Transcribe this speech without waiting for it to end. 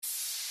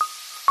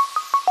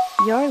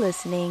You're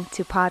listening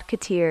to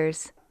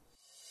Podcateers.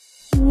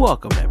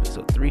 Welcome to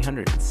episode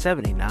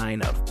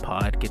 379 of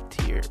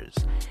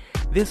Podcateers.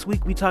 This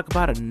week we talk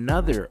about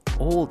another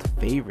old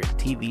favorite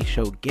TV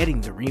show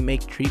getting the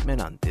remake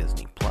treatment on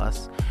Disney+.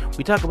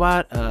 We talk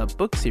about a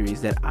book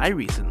series that I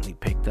recently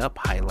picked up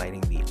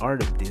highlighting the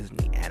art of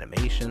Disney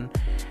animation.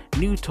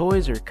 New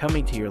toys are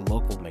coming to your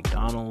local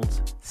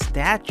McDonald's.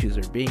 Statues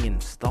are being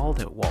installed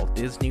at Walt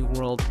Disney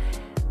World.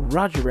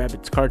 Roger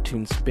Rabbit's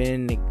cartoon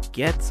spin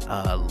gets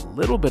a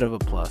little bit of a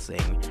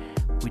plussing.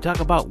 We talk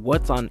about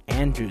what's on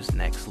Andrew's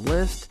next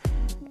list,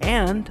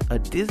 and a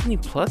Disney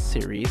Plus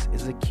series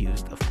is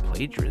accused of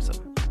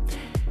plagiarism.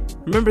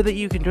 Remember that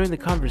you can join the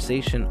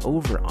conversation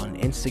over on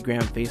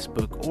Instagram,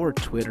 Facebook, or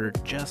Twitter.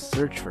 Just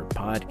search for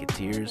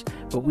Podcateers,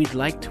 but we'd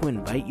like to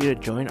invite you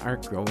to join our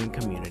growing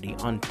community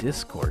on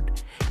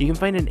Discord. You can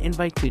find an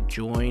invite to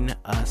join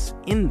us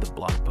in the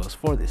blog post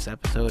for this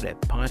episode at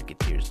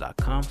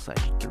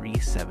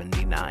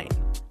podcateers.com/379.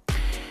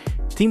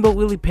 Steamboat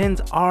Willie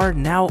pins are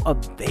now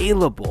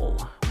available.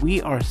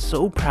 We are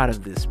so proud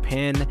of this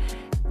pin.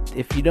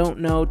 If you don't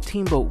know,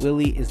 Steamboat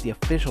Willie is the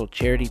official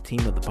charity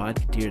team of the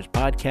Podcateers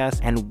podcast,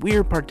 and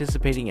we're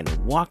participating in a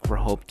Walk for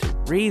Hope to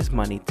raise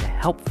money to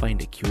help find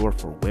a cure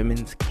for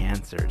women's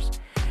cancers.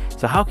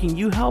 So how can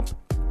you help?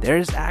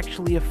 There's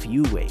actually a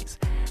few ways.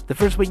 The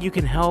first way you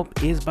can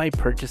help is by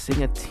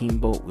purchasing a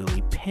Steamboat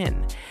Willie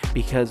pin,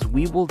 because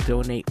we will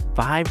donate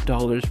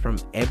 $5 from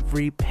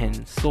every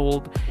pin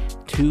sold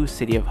to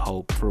City of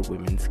Hope for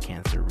women's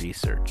cancer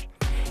research.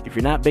 If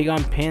you're not big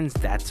on pins,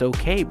 that's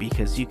okay,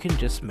 because you can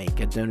just make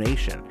a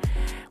donation.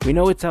 We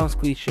know it sounds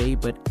cliche,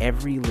 but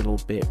every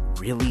little bit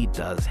really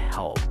does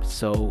help.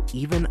 So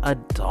even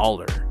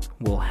 $1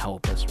 will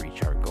help us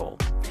reach our goal.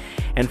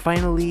 And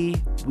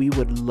finally, we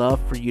would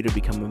love for you to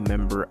become a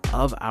member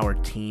of our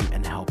team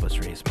and help us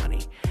raise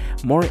money.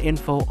 More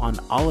info on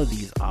all of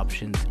these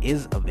options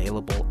is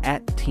available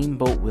at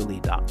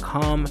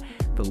teamboatwillie.com.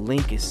 The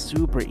link is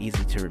super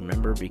easy to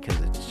remember because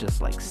it's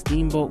just like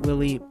Steamboat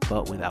Willie,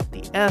 but without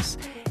the S.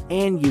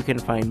 And you can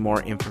find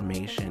more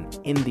information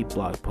in the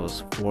blog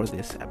post for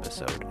this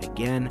episode.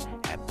 Again,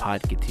 at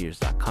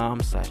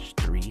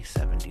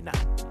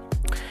podcateers.com/379.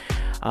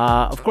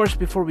 Of course,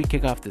 before we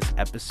kick off this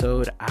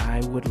episode, I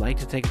would like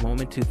to take a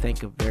moment to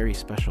thank a very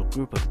special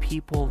group of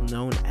people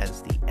known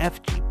as the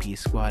FGP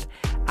Squad,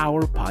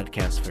 our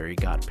podcast fairy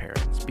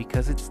godparents,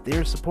 because it's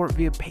their support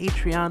via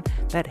Patreon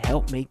that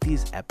help make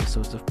these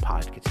episodes of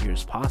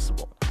Podcateers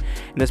possible.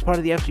 And as part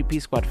of the FGP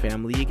Squad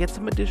family, you get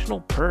some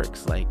additional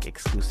perks like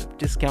exclusive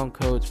discount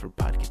codes for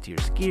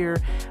Podcateers gear,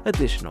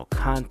 additional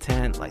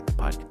content like the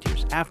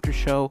Podcateers After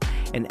Show,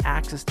 and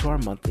access to our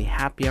monthly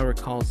happy hour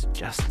calls,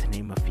 just to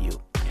name a few.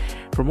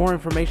 For more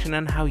information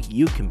on how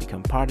you can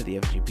become part of the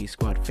FGP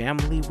Squad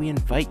family, we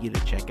invite you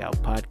to check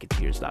out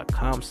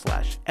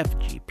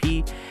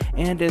podcateers.com/FGP.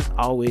 And as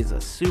always, a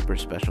super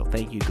special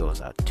thank you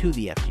goes out to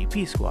the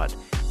FGP Squad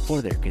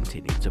for their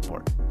continued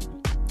support.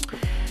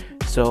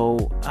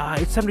 So,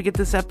 it's time to get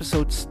this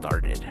episode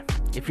started.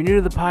 If you're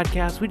new to the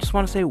podcast, we just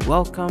want to say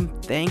welcome.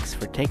 Thanks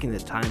for taking the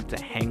time to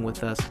hang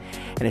with us.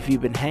 And if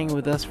you've been hanging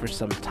with us for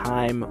some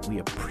time, we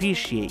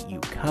appreciate you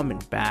coming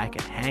back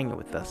and hanging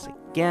with us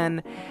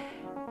again.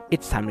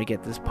 It's time to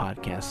get this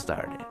podcast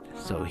started.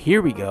 So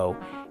here we go.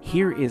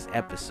 Here is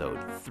episode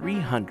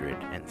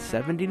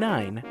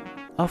 379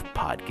 of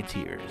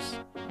Podcateers.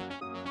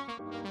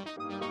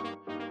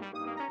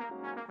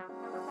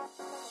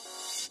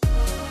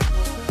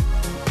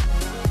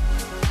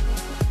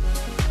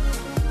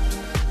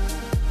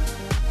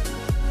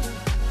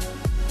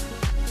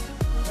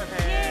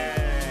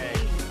 Hey!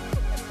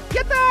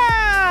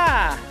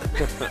 Yatta!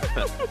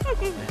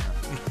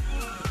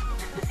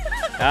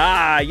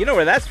 You know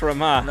where that's from,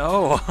 huh?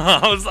 No,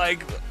 I was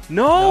like,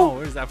 No,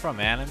 where's that from?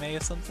 Anime or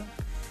something?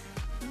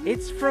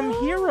 it's from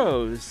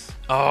Heroes.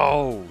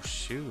 Oh,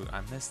 shoot,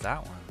 I missed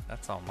that one.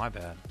 That's all my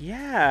bad.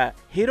 Yeah,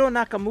 Hiro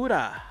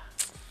Nakamura.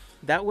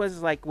 That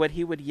was like what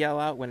he would yell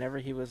out whenever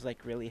he was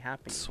like really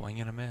happy.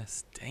 Swing and a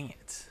miss. Dang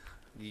it.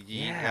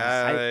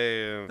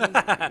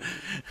 Yeah,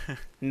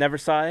 Never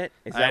saw it?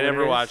 Is that I what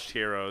never it is? watched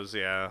Heroes,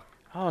 yeah.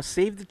 Oh,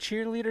 Save the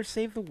Cheerleader,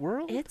 Save the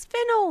World? It's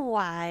been a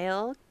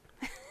while.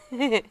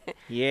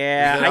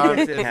 Yeah, Is it I on-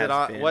 guess is it has it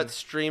on, been. what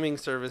streaming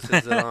service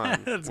is it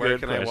on? That's a Where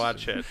good can I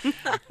question. watch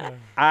it?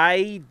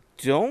 I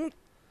don't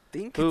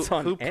think Who, it's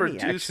on who any,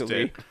 produced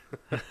actually.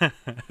 it?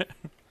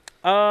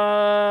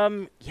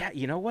 Yeah,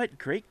 you know what?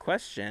 Great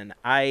question.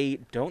 I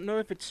don't know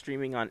if it's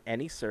streaming on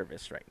any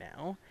service right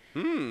now.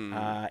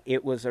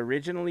 It was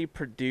originally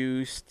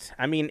produced.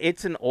 I mean,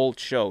 it's an old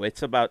show.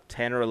 It's about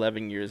 10 or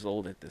 11 years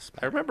old at this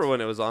point. I remember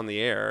when it was on the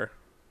air.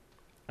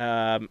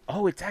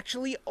 Oh, it's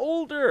actually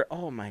older.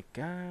 Oh my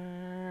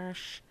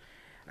gosh.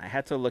 I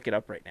had to look it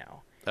up right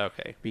now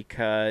Okay.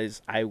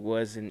 because I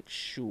wasn't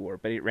sure,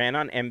 but it ran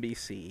on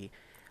NBC.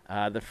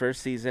 The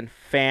first season,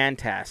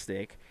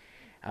 fantastic.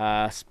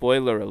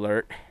 Spoiler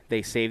alert,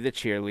 they save the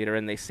cheerleader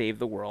and they save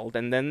the world.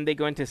 And then they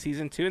go into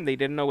season 2 and they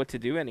didn't know what to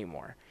do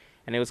anymore.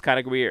 And it was kind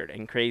of weird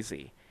and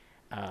crazy.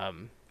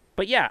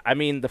 But yeah, I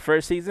mean, the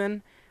first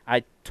season,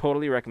 I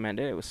totally recommend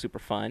it. It was super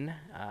fun.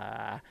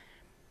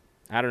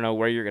 I don't know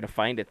where you're gonna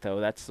find it though.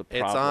 That's the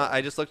problem. It's on.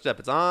 I just looked it up.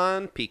 It's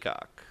on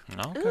Peacock.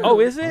 Okay. Oh,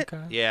 is it?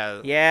 Okay.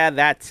 Yeah. Yeah,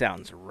 that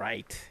sounds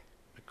right.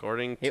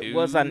 According to It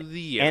was on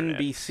the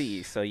internet.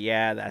 NBC, so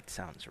yeah, that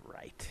sounds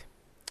right.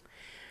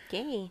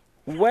 Yay.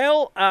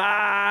 Well,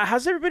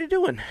 how's everybody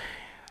doing?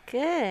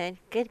 Good.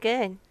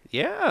 Good.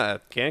 Yeah,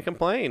 can't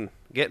complain.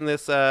 Getting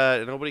this.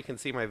 Nobody can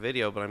see my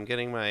video, but I'm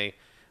getting my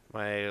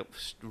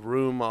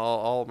room,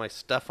 all my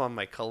stuff on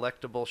my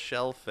collectible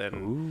shelf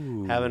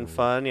and having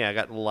fun. Yeah, I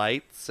got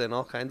lights and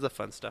all kinds of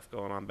fun stuff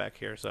going on back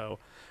here. So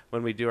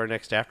when we do our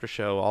next after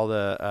show, all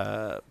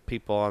the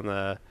people on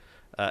the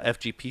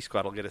FGP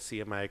squad will get to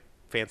see my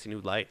fancy new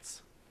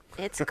lights.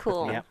 It's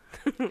cool.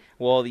 Yep.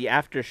 Well, the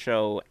after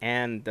show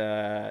and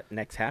the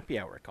next happy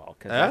hour call.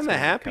 And the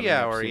happy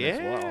hour,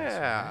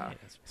 yeah.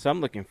 So I'm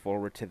looking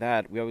forward to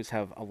that. We always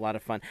have a lot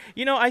of fun.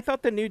 You know, I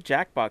thought the new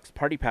Jackbox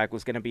Party Pack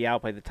was going to be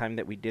out by the time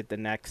that we did the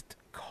next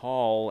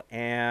call,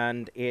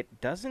 and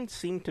it doesn't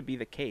seem to be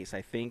the case.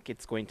 I think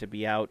it's going to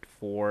be out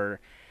for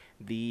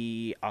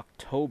the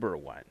October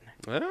one.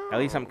 Oh. At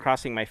least I'm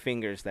crossing my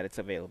fingers that it's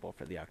available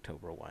for the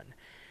October one.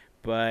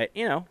 But,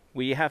 you know,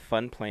 we have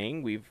fun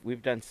playing.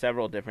 We've done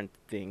several different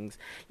things.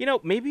 You know,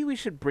 maybe we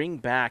should bring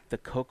back the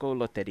Coco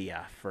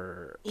Loteria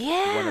for one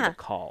of Yeah. the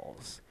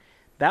calls.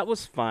 That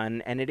was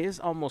fun, and it is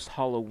almost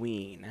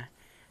Halloween.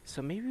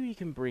 So maybe we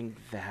can bring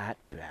that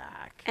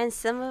back. And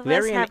some of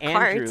Larry us have and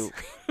cards.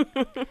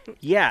 Andrew.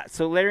 Yeah,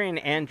 so Larry and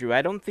Andrew,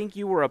 I don't think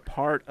you were a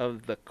part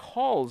of the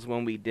calls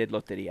when we did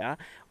Loteria.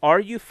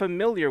 Are you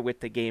familiar with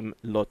the game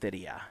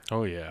Loteria?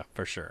 Oh yeah,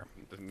 for sure.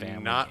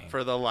 Family Not game.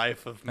 for the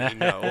life of me,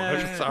 no.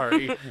 I'm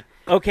sorry.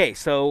 Okay,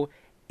 so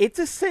it's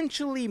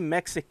essentially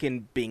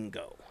Mexican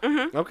bingo.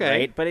 Okay.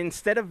 Right? But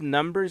instead of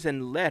numbers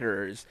and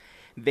letters,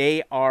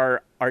 they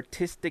are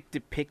artistic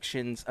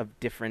depictions of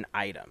different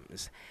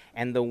items.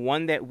 And the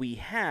one that we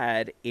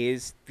had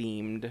is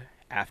themed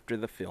after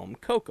the film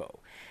Coco.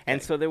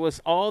 And so there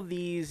was all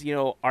these, you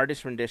know,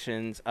 artist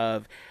renditions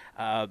of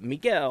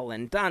Miguel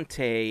and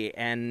Dante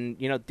and,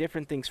 you know,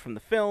 different things from the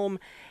film.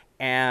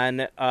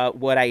 And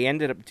what I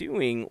ended up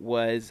doing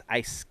was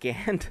I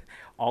scanned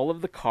all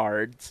of the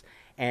cards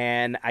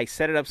and I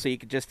set it up so you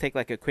could just take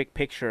like a quick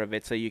picture of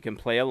it so you can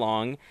play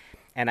along.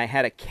 And I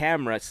had a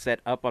camera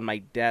set up on my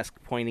desk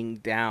pointing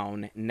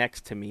down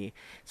next to me.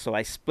 So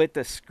I split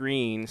the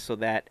screen so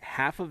that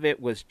half of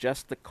it was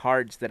just the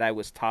cards that I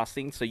was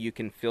tossing so you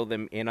can fill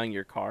them in on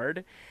your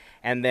card.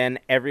 And then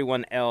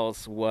everyone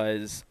else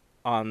was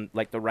on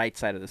like the right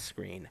side of the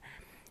screen.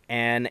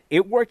 And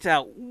it worked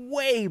out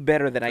way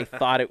better than I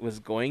thought it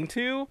was going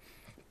to,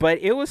 but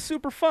it was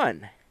super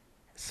fun.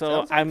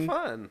 So Sounds like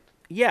fun.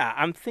 yeah,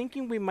 I'm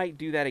thinking we might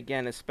do that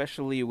again,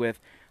 especially with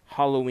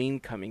Halloween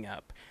coming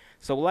up.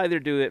 So we'll either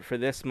do it for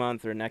this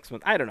month or next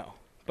month. I don't know.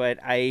 But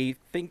I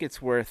think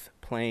it's worth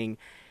playing.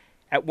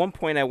 At one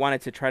point, I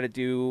wanted to try to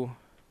do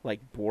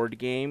like board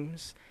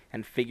games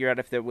and figure out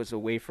if there was a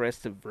way for us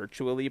to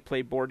virtually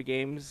play board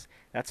games.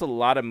 That's a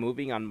lot of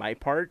moving on my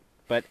part,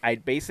 but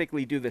I'd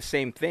basically do the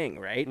same thing,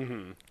 right?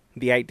 Mm-hmm.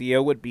 The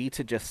idea would be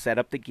to just set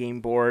up the game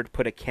board,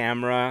 put a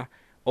camera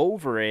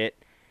over it,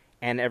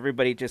 and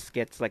everybody just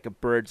gets like a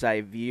bird's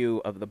eye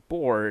view of the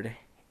board.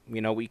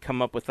 You know, we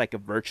come up with like a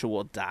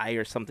virtual die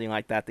or something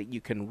like that that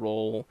you can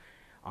roll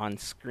on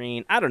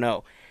screen. I don't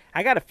know.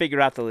 I got to figure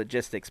out the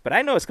logistics, but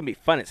I know it's going to be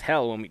fun as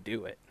hell when we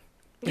do it.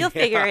 You'll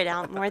figure it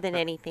out more than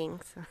anything.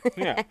 So.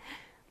 Yeah.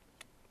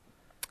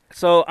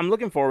 So I'm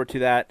looking forward to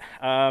that.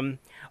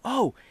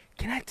 Oh,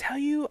 can I tell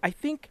you? I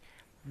think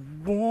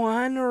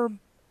one or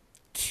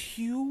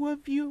two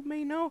of you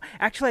may know.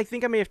 Actually, I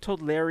think I may have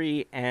told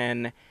Larry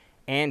and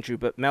Andrew,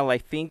 but Mel, I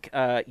think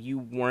you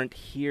weren't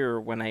here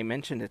when I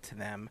mentioned it to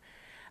them.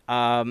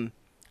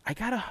 I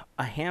got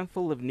a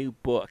handful of new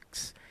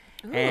books,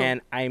 Ooh.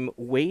 and I'm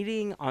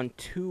waiting on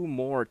two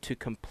more to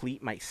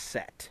complete my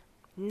set.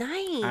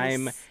 Nice.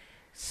 I'm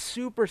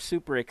super,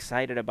 super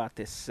excited about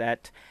this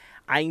set.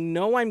 I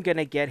know I'm going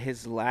to get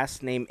his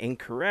last name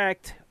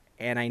incorrect,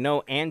 and I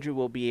know Andrew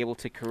will be able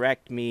to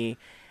correct me,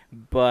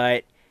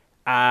 but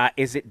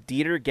is it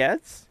Dieter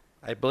Getz?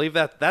 I believe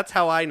that's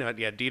how I know it.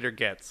 Yeah, Dieter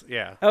Getz.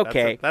 Yeah.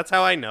 Okay. That's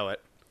how I know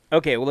it.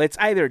 Okay, well, it's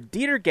either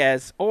Dieter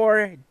Getz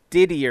or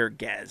Didier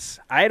Getz.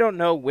 I don't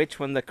know which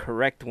one the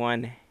correct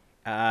one,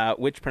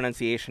 which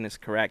pronunciation is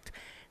correct,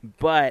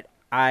 but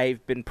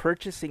I've been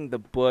purchasing the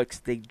books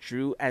they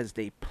drew as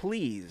they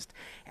pleased,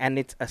 and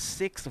it's a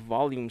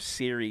 6-volume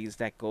series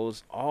that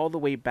goes all the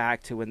way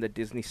back to when the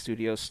Disney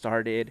Studios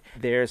started.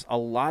 There's a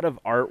lot of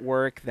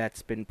artwork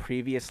that's been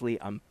previously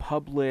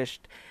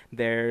unpublished.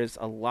 There's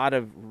a lot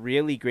of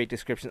really great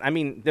descriptions. I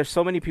mean, there's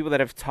so many people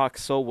that have talked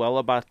so well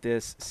about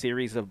this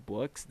series of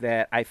books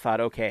that I thought,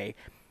 okay,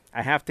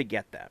 I have to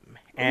get them.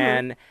 Mm-hmm.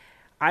 And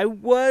I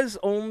was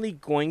only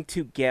going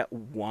to get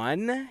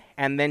one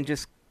and then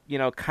just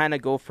kind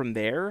of go from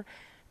there.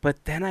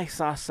 But then I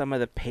saw some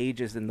of the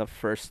pages in the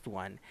first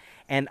one,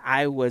 and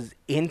I was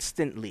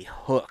instantly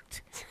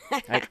hooked.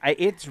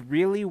 It's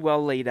really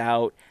well laid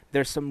out.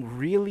 There's some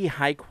really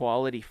high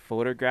quality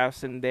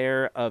photographs in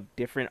there of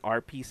different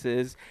art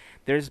pieces.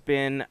 There's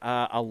been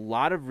a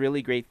lot of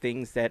really great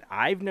things that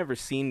I've never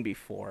seen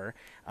before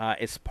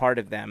as part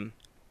of them.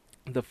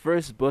 The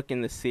first book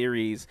in the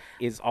series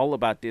is all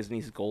about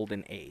Disney's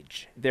golden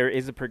age. There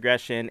is a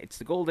progression. It's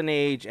the golden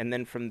age, and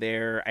then from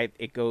there,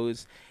 it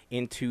goes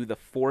into the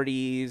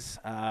 40s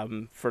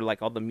for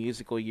like all the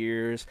musical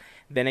years.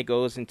 Then it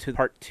goes into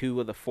part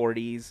 2 of the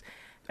 40s.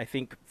 I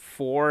think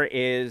 4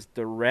 is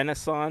the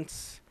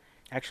Renaissance.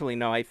 Actually,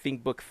 no, I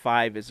think book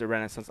 5 is the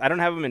Renaissance. I don't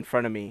have them in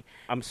front of me.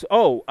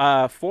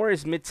 4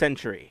 is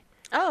mid-century.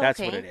 Oh, That's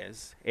okay. what it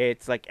is.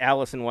 It's like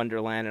Alice in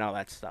Wonderland and all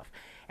that stuff.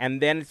 And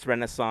then it's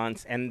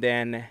Renaissance, and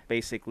then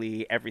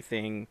basically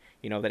everything,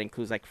 that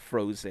includes like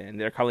Frozen.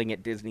 They're calling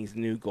it Disney's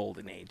new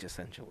golden age,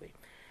 essentially.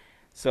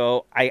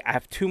 So I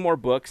have 2 more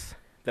books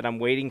that I'm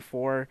waiting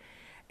for.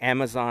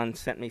 Amazon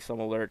sent me some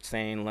alert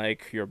saying,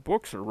 like, your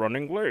books are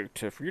running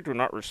late. If you do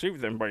not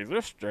receive them by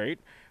this date,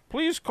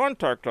 please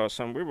contact us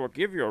and we will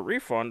give you a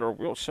refund or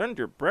we'll send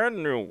you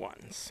brand new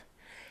ones.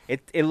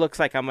 It looks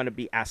like I'm going to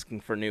be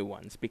asking for new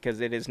ones because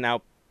it is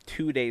now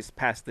 2 days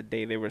past the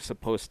day they were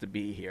supposed to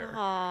be here.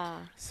 Aw.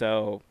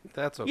 So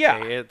That's okay.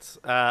 Yeah. It's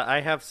I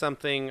have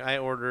something I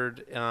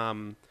ordered.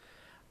 When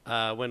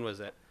was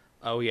it?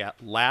 Oh yeah,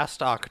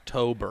 last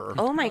October.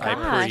 Oh my I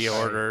gosh.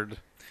 pre-ordered,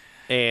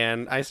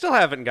 and I still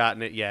haven't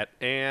gotten it yet.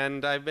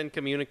 And I've been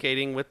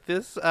communicating with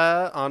this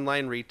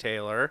online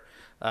retailer.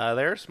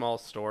 They're a small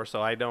store,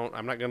 so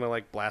I'm not gonna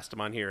like blast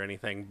them on here or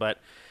anything. But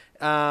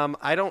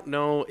I don't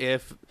know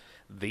if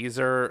these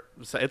are.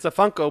 It's a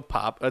Funko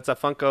Pop. It's a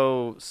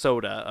Funko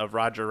soda of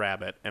Roger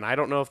Rabbit, and I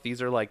don't know if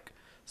these are like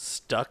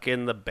stuck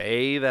in the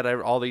bay that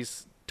all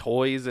these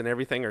toys and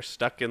everything are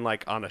stuck in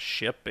like on a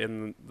ship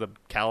in the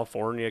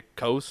California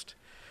coast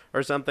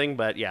or something.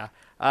 But yeah,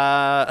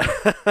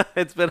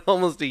 it's been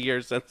almost a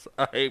year since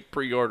I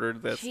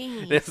pre-ordered this.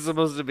 Jeez. It's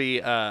supposed to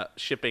be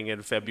shipping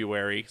in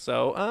February.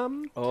 So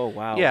oh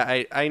wow.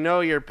 yeah, I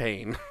know your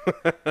pain.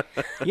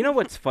 You know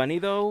what's funny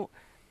though?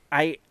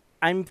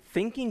 I'm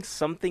thinking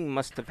something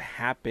must have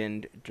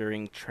happened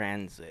during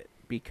transit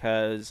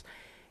because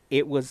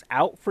it was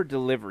out for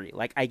delivery.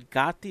 Like, I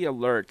got the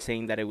alert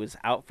saying that it was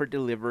out for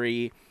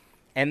delivery,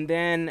 and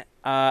then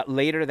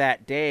later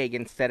that day,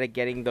 instead of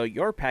getting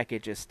your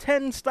package is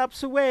 10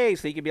 stops away,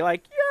 so you could be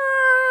like,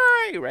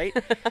 yay, right?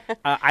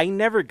 I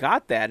never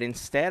got that.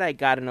 Instead, I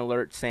got an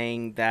alert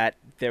saying that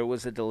there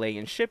was a delay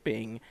in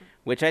shipping,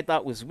 which I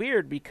thought was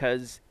weird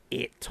because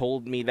it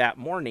told me that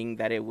morning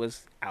that it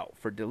was out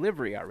for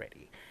delivery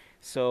already.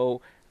 So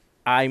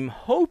I'm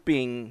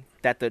hoping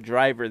that the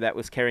driver that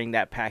was carrying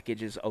that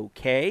package is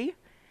okay,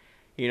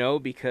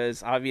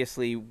 because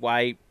obviously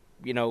why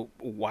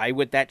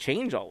would that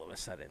change all of a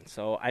sudden?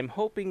 So I'm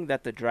hoping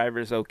that the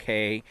driver's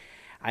okay.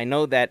 I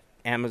know that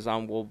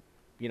Amazon will,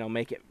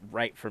 make it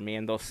right for me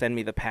and they'll send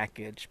me the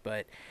package,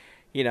 but,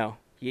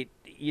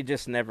 you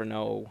just never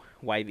know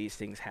why these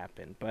things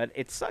happen. But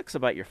it sucks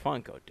about your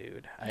Funko,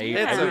 dude. I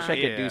wish I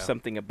could do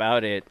something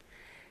about it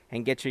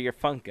and get you your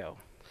Funko.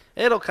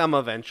 It'll come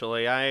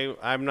eventually.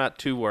 I'm not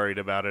too worried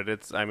about it.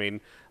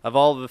 Of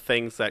all the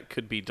things that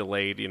could be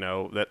delayed,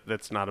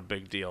 that's not a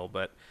big deal.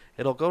 But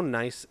it'll go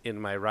nice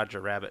in my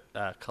Roger Rabbit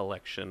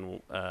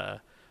collection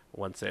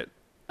once it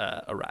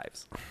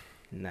arrives.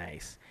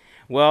 Nice.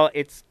 Well,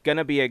 it's going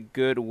to be a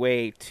good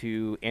way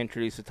to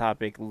introduce a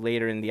topic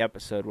later in the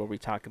episode where we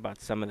talk about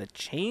some of the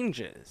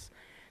changes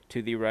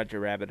to the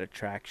Roger Rabbit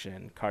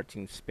attraction,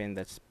 Cartoon Spin,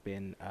 that's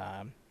in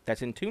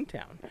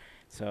Toontown.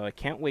 So I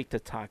can't wait to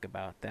talk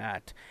about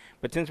that.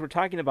 But since we're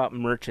talking about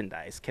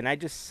merchandise, can I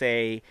just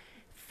say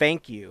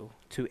thank you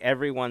to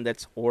everyone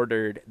that's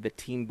ordered the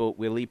Teamboat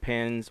Willie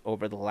pins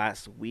over the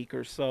last week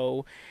or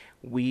so.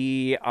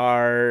 We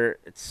are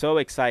so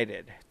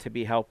excited to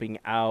be helping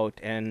out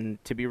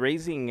and to be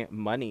raising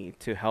money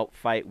to help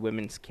fight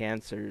women's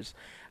cancers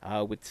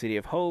with City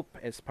of Hope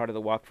as part of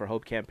the Walk for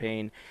Hope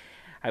campaign.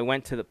 I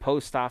went to the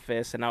post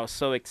office and I was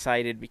so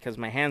excited because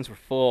my hands were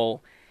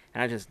full.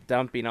 And I was just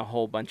dumping a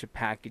whole bunch of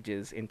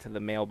packages into the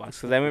mailbox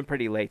because I went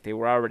pretty late. They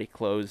were already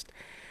closed.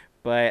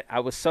 But I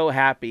was so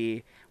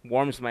happy.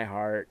 Warms my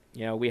heart.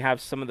 We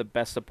have some of the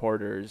best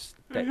supporters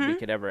that we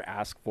could ever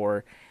ask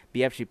for.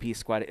 The FGP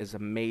squad is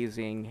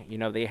amazing.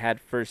 They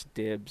had first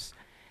dibs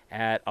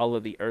at all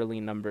of the early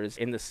numbers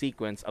in the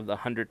sequence of the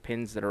 100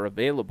 pins that are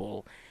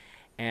available.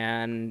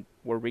 And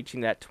we're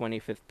reaching that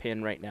 25th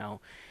pin right now.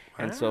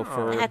 Wow. And so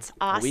for That's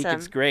a week, awesome.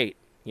 it's great,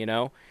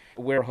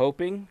 We're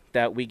hoping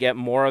that we get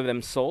more of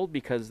them sold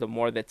because the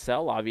more that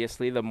sell,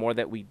 obviously, the more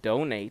that we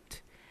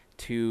donate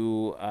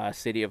to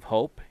City of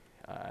Hope.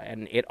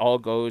 And it all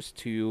goes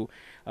to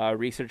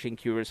researching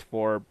cures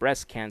for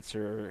breast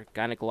cancer,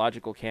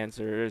 gynecological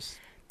cancers.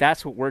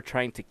 That's what we're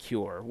trying to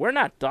cure. We're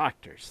not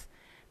doctors,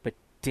 but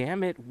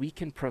damn it, we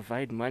can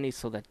provide money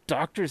so that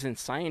doctors and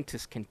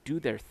scientists can do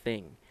their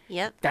thing.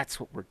 Yep. That's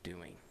what we're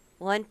doing.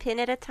 1 pin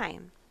at a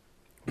time.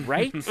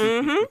 Right?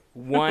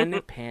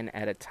 One pen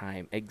at a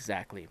time.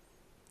 Exactly.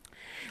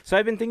 So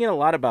I've been thinking a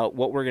lot about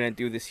what we're going to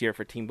do this year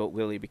for Teamboat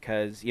Willie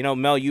because,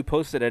 Mel, you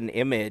posted an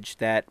image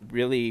that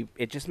really,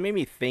 it just made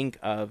me think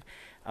of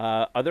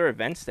other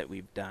events that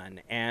we've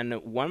done. And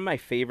one of my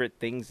favorite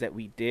things that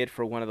we did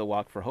for one of the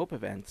Walk for Hope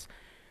events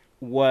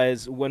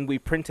was when we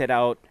printed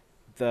out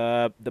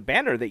the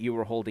banner that you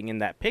were holding in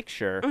that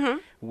picture,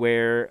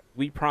 where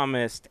we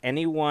promised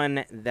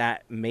anyone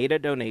that made a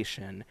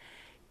donation,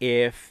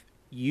 if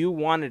you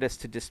wanted us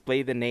to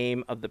display the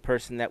name of the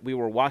person that we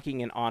were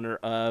walking in honor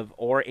of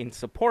or in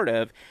support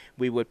of,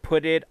 we would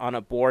put it on a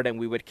board and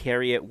we would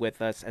carry it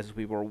with us as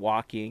we were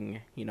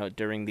walking,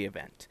 during the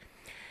event.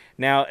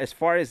 Now, as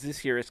far as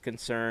this year is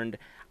concerned,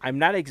 I'm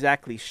not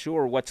exactly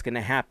sure what's going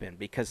to happen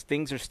because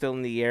things are still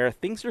in the air.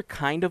 Things are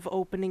kind of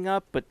opening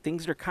up, but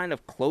things are kind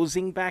of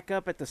closing back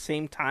up at the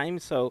same time.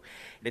 So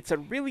it's a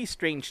really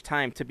strange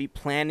time to be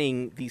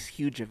planning these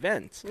huge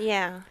events.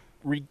 Yeah.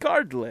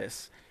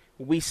 Regardless,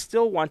 we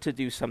still want to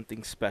do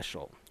something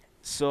special.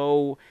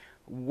 So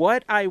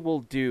what I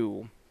will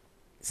do,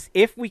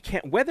 if we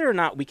can, whether or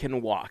not we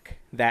can walk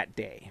that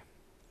day,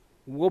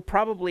 we'll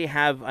probably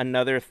have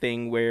another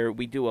thing where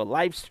we do a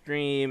live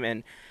stream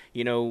and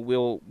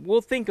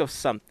we'll think of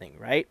something,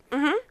 right?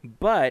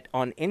 But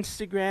on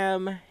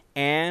Instagram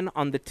and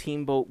on the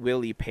Teamboat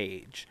Willie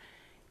page,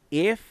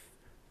 if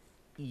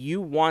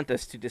you want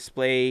us to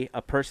display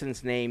a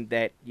person's name,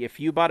 that if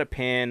you bought a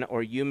pin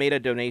or you made a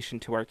donation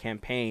to our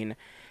campaign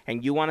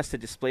and you want us to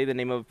display the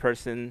name of a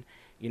person,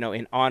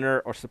 in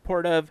honor or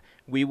support of,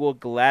 we will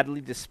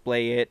gladly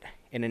display it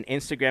in an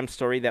Instagram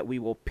story that we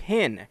will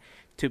pin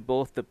to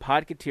both the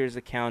Podcateers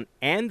account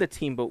and the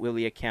Teamboat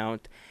Willie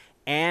account.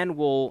 And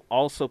we'll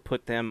also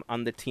put them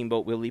on the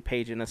Teamboat Willie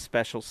page in a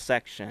special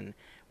section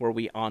where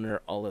we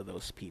honor all of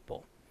those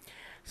people.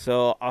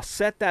 So I'll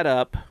set that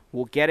up.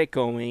 We'll get it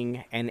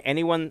going. And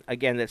anyone,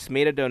 again, that's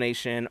made a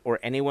donation or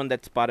anyone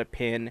that's bought a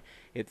pin,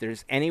 if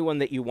there's anyone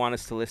that you want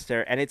us to list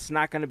there, and it's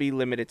not going to be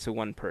limited to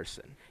one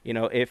person.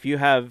 If you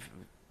have,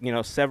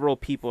 several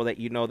people that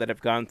that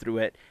have gone through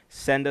it,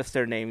 send us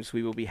their names.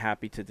 We will be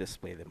happy to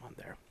display them on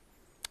there.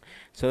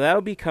 So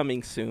that'll be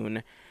coming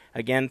soon.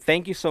 Again,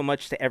 thank you so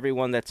much to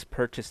everyone that's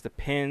purchased the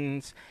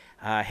pins.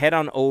 Head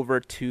on over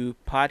to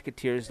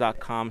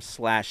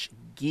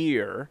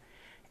podcateers.com/gear,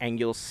 and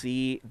you'll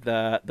see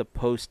the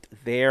post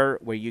there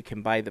where you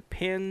can buy the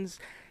pins.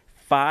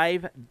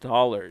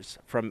 $5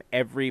 from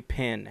every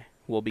pin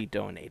will be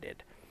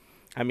donated.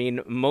 I mean,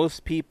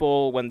 most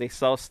people, when they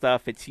sell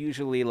stuff, it's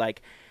usually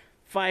like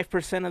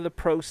 5% of the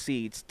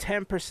proceeds,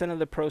 10% of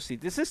the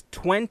proceeds. This is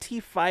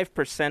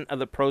 25% of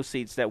the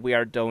proceeds that we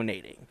are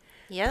donating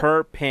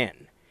per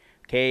pin.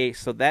 Okay,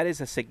 so that is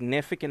a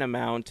significant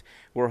amount.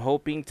 We're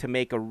hoping to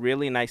make a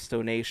really nice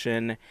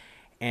donation,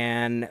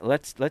 and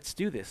let's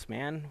do this,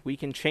 man. We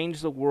can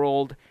change the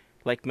world,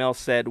 like Mel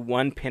said,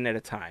 one pin at a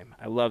time.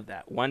 I love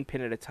that. One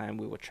pin at a time,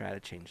 we will try to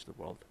change the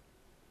world.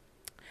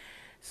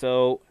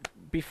 So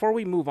before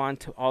we move on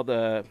to all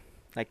the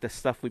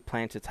stuff we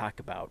plan to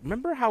talk about,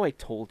 remember how I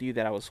told you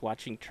that I was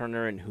watching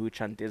Turner and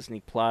Hooch on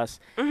Disney Plus?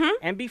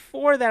 And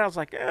before that, I was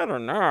like, I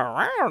don't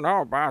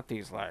know about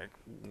these,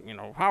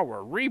 how we're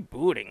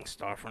rebooting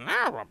stuff and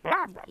blah, blah,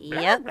 blah, blah,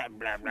 blah,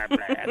 blah, blah,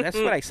 blah. That's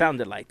what I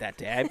sounded like that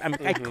day.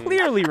 I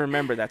clearly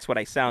remember that's what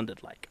I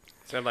sounded like.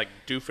 Sound like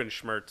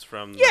Doofenshmirtz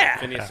from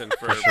Phineas and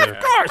Ferb.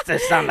 Of course, they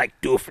sound like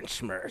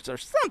Doofenshmirtz or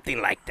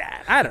something like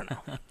that. I don't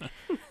know.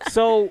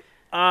 So,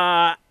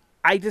 I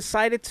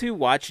decided to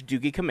watch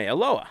Doogie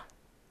Kameāloha.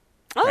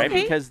 Right,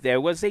 because there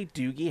was a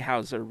Doogie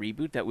Howser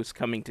reboot that was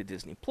coming to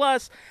Disney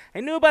Plus. I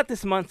knew about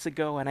this months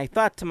ago, and I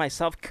thought to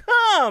myself,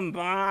 come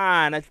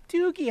on, a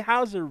Doogie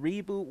Howser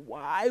reboot,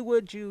 why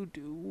would you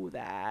do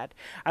that?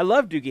 I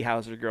loved Doogie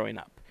Howser growing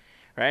up.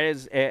 Right,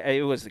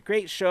 it was a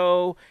great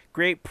show,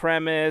 great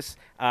premise.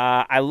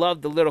 I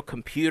loved the little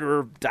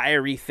computer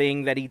diary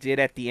thing that he did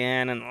at the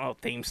end, and the little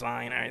theme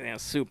song, everything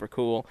was super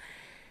cool.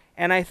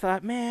 And I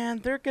thought, man,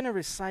 they're going to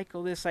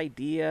recycle this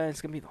idea.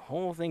 It's going to be the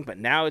whole thing, but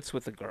now it's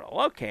with a girl.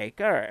 Okay,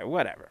 all right,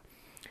 whatever.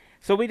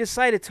 So we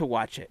decided to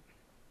watch it.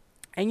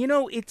 And,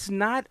 it's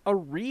not a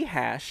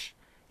rehash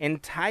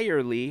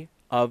entirely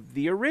of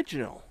the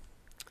original.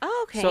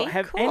 Oh, okay, so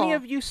have any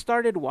of you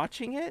started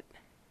watching it?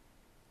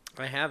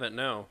 I haven't,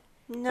 no.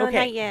 No,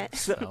 okay. Not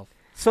yet.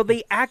 So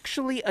they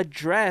actually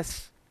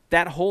address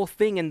that whole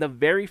thing in the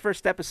very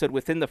first episode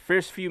within the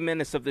first few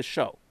minutes of the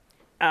show.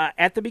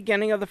 At the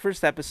beginning of the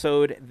first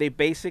episode, they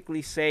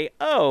basically say,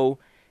 oh,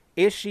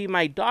 is she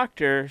my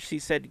doctor? She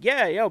said,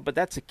 yeah, but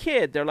that's a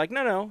kid. They're like,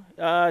 no,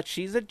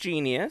 she's a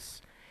genius.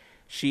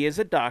 She is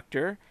a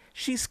doctor.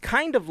 She's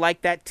kind of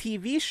like that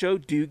TV show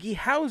Doogie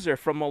Howser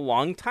from a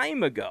long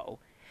time ago.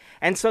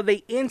 And so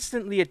they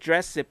instantly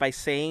address it by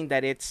saying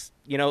that it's,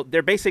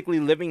 they're basically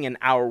living in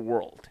our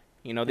world.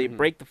 They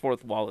break the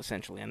fourth wall,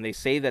 essentially, and they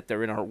say that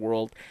they're in our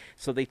world.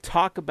 So they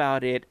talk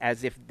about it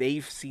as if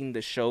they've seen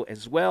the show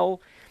as well.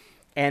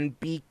 And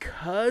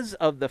because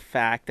of the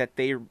fact that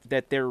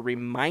they're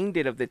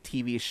reminded of the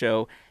TV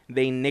show,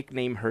 they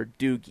nickname her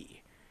Doogie,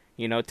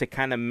 to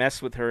kind of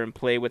mess with her and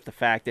play with the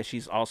fact that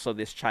she's also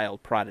this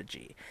child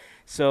prodigy.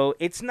 So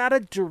it's not a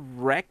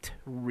direct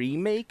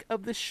remake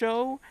of the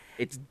show.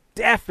 It's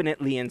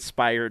definitely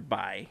inspired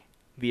by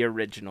the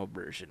original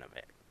version of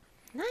it.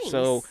 Nice.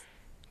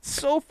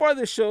 So far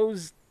the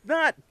show's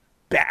not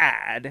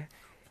bad.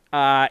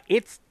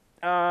 It's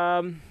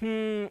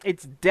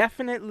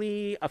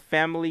definitely a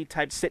family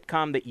type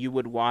sitcom that you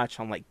would watch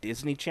on like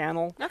Disney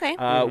Channel. Okay.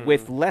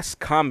 With less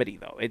comedy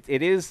though.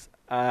 It is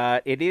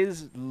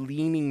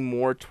leaning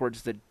more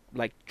towards the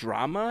like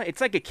drama.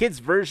 It's like a kid's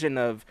version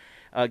of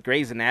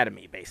Grey's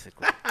Anatomy,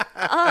 basically.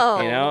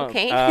 Oh,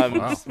 okay.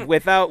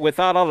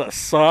 Without all the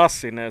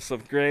sauciness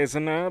of Grey's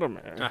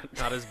Anatomy.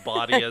 Not as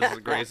body as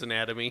Grey's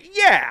Anatomy.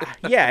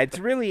 Yeah, it's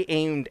really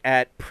aimed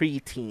at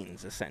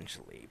preteens,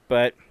 essentially.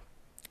 But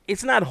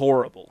it's not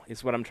horrible,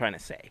 is what I'm trying to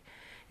say.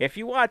 If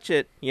you watch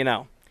it,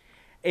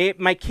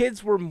 my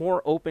kids were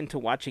more open to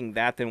watching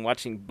that than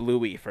watching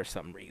Bluey for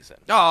some reason.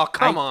 Oh,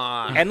 come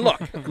on. And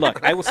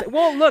look, I will say,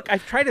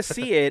 I've tried to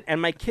see it,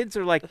 and my kids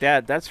are like,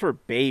 Dad, that's for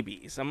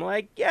babies. I'm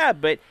like, yeah,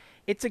 but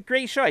it's a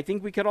great show. I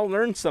think we could all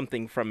learn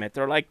something from it.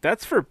 They're like,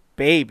 that's for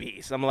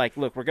babies. I'm like,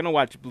 look, we're going to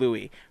watch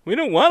Bluey. We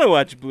don't want to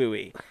watch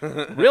Bluey.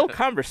 Real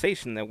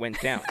conversation that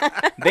went down.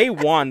 They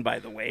won, by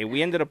the way.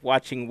 We ended up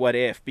watching What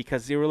If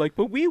because they were like,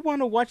 but we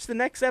want to watch the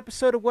next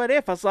episode of What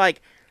If. I was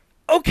like,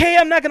 okay,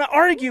 I'm not going to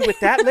argue with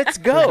that. Let's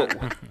go.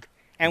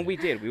 And we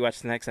did. We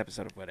watched the next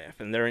episode of What If,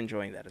 and they're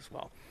enjoying that as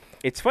well.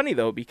 It's funny,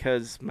 though,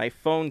 because my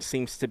phone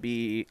seems to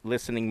be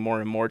listening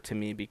more and more to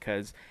me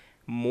because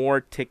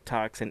more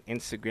TikToks and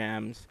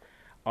Instagram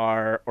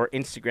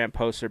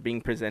posts are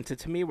being presented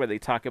to me where they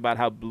talk about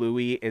how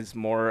Bluey is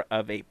more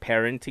of a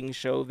parenting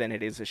show than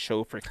it is a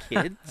show for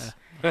kids.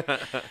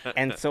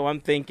 And so I'm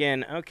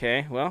thinking,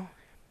 okay, well,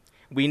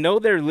 we know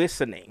they're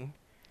listening,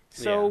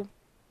 so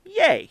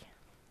yay.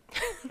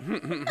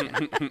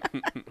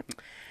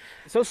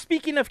 So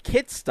speaking of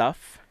kid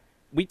stuff,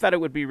 we thought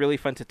it would be really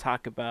fun to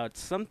talk about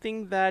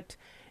something that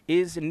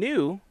is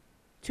new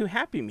to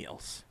Happy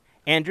Meals.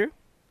 Andrew,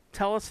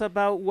 tell us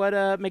about what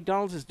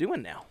McDonald's is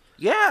doing now.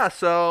 Yeah,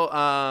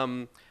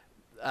 so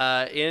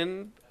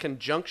in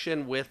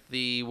conjunction with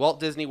the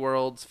Walt Disney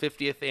World's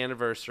 50th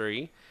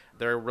anniversary,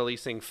 they're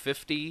releasing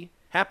 50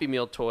 Happy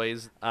Meal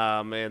toys,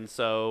 and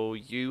so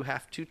you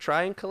have to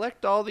try and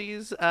collect all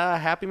these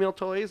Happy Meal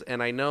toys,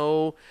 and I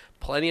know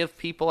plenty of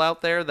people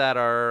out there that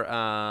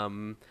are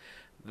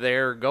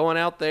they're going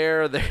out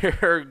there,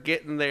 they're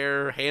getting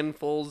their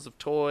handfuls of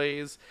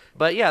toys,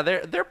 but yeah,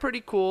 they're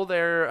pretty cool.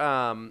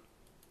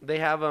 They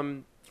have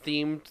them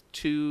themed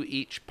to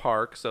each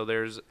park, so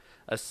there's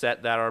a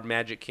set that are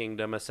Magic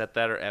Kingdom, a set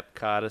that are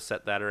Epcot, a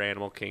set that are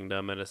Animal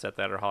Kingdom, and a set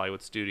that are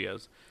Hollywood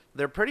Studios.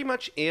 They're pretty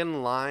much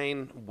in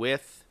line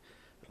with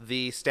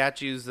the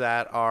statues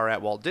that are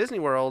at Walt Disney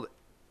World,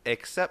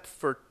 except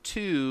for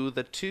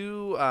the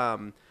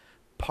two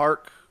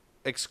park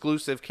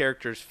exclusive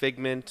characters,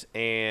 Figment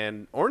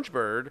and Orange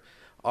Bird,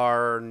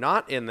 are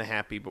not in the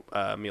Happy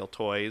Meal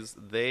toys.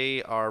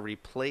 They are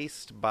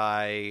replaced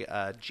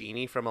by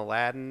Genie from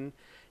Aladdin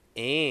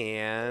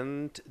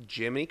and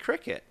Jiminy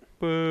Cricket.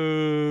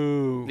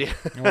 Boo.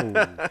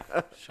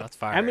 Shots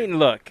fired. I mean,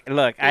 look.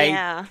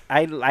 Yeah.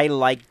 I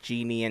like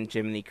Genie and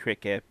Jiminy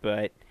Cricket,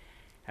 but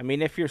I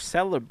mean, if you're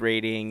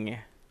celebrating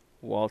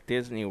Walt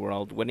Disney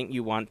World, wouldn't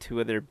you want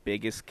two of their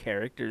biggest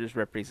characters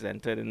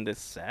represented in this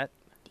set?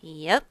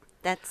 Yep.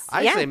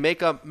 I say make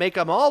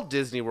them all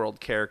Disney World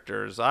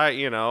characters.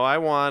 I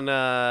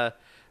want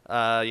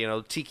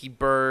Tiki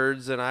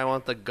Birds, and I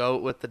want the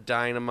goat with the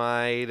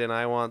dynamite, and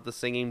I want the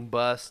singing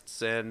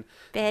busts, and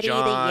Betty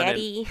John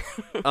the Yeti.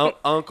 and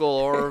Uncle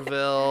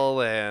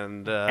Orville,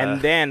 and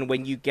then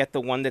when you get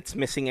the one that's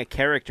missing a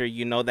character,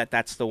 you know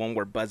that's the one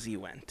where Buzzy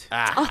went.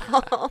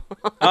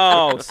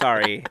 Oh,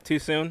 sorry. Too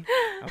soon?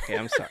 Okay,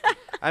 I'm sorry.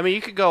 I mean,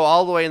 you could go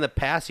all the way in the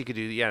past. You could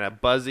do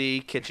Buzzy,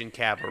 Kitchen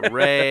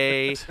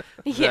Cabaret.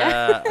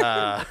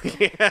 Yeah.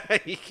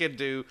 You could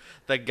do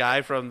the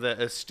guy from the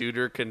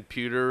Astuder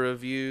Computer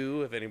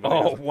Review, if anybody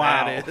knows what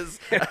that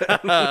is.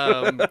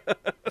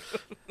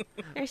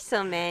 There's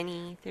so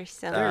many. There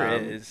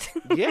is.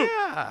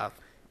 Yeah.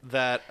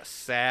 That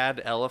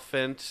sad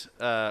elephant.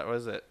 What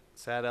is it?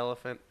 Sad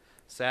elephant?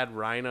 Sad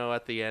rhino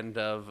at the end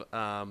of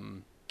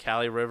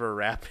Cali River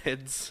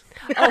Rapids.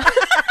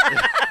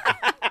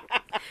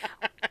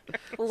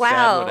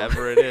 Wow. Sad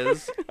whatever it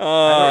is.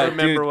 I don't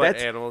remember what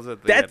that's, animals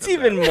at the That's end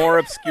of even that. more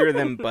obscure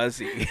than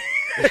Buzzy.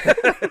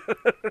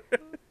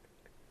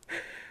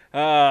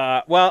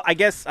 Well, I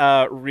guess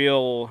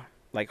real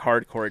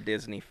hardcore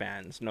Disney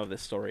fans know the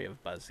story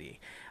of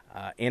Buzzy.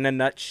 In a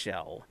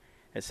nutshell,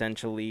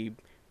 essentially,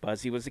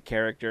 Buzzy was a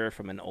character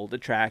from an old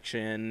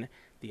attraction.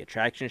 The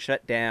attraction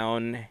shut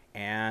down,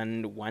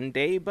 and one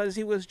day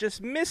Buzzy was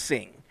just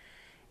missing.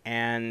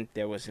 And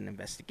there was an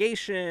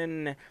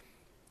investigation.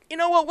 You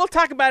know what? We'll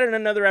talk about it in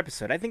another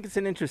episode. I think it's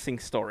an interesting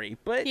story.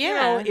 But,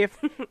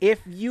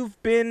 if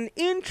you've been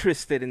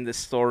interested in this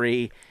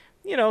story,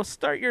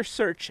 start your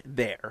search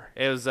there.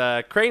 It was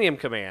Cranium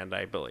Command,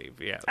 I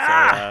believe.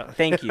 Yeah.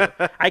 Thank you.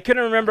 I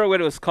couldn't remember what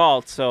it was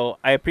called, so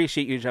I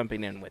appreciate you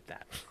jumping in with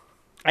that.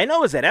 I know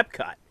it was at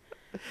Epcot.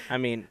 I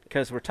mean,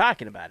 because we're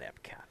talking about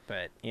Epcot,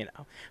 but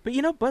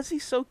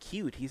Buzzy's so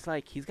cute. He's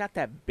got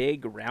that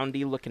big,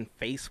 roundy looking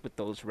face with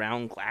those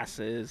round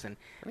glasses, and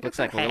looks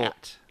like a little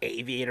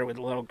aviator with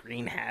a little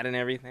green hat and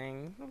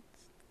everything.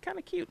 It's kind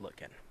of cute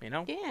looking,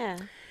 Yeah.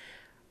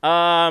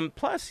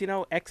 Plus,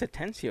 Ex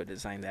Atencio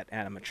designed that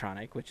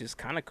animatronic, which is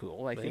kind of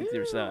cool. I think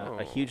there's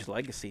a huge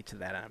legacy to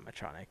that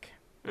animatronic,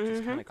 which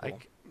is kind of cool.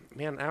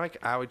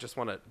 I would just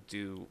want to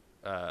do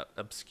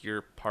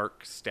obscure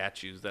park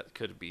statues that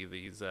could be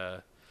these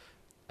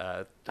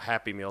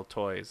Happy Meal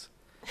toys.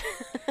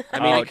 I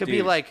mean, it could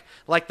be like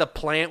the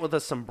plant with a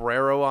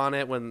sombrero on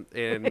it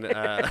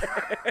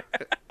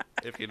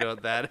if you know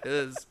what that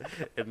is,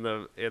 in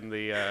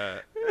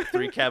the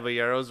Three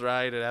Caballeros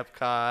ride at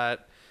Epcot.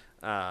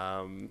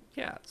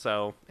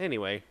 So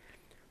anyway.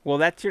 Well,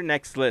 that's your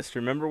next list.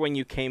 Remember when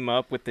you came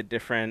up with the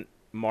different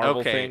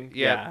Marvel thing?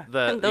 Yeah.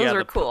 Those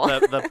were cool.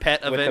 The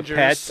Pet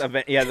Avengers.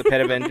 The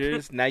Pet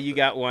Avengers. Now you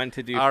got one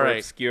to do for right.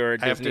 obscure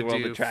I have Disney to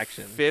World do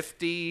attractions.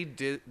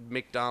 50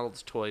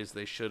 McDonald's toys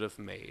they should have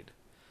made.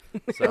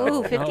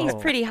 So, Ooh, 50 is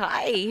pretty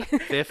high.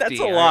 50. That's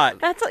a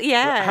lot.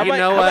 Yeah. How know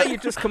how what? about you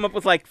just come up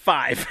with like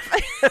 5?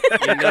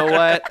 You know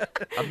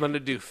what? I'm gonna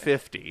do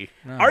 50.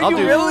 Are you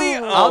really?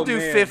 I'll do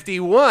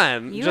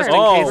 51 You just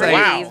are in case.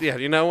 wow. Yeah.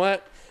 You know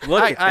what?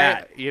 Look at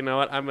that. You know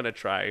what? I'm gonna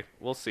try.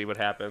 We'll see what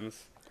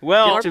happens.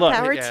 Well, More look,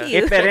 power yeah. to you.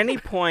 if at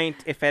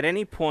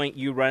any point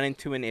you run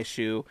into an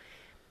issue,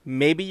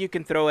 maybe you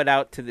can throw it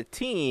out to the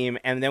team,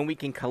 and then we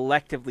can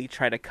collectively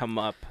try to come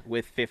up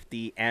with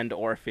 50 and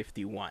or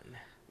 51.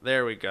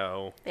 There we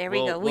go. There we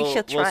go. We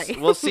shall try.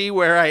 We'll see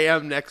where I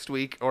am next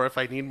week, or if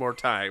I need more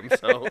time.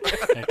 So.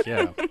 Heck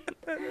yeah.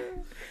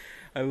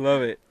 I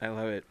love it.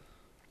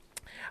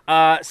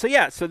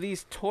 So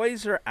these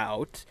toys are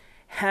out.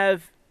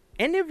 Have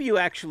any of you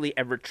actually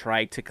ever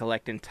tried to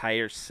collect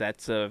entire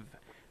sets of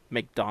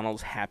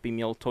McDonald's Happy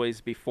Meal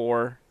toys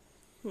before?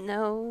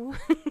 No.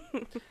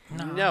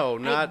 No,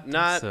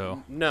 not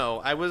so. no.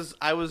 I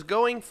was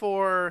going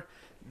for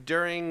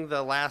during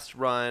the last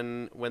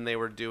run when they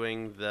were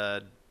doing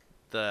the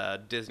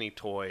Disney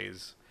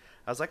toys.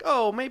 I was like,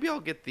 oh, maybe I'll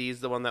get these.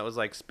 The one that was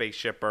like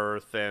Spaceship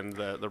Earth and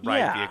the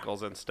ride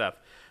vehicles and stuff.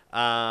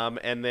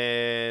 And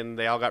then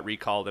they all got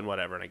recalled and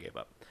whatever, and I gave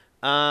up.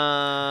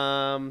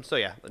 So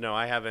yeah, no,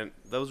 I haven't.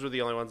 Those were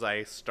the only ones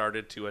I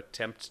started to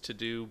attempt to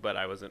do, but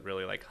I wasn't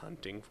really like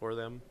hunting for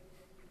them.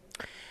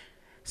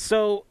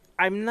 So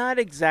I'm not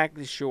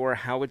exactly sure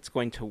how it's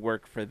going to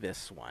work for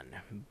this one,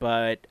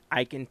 but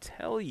I can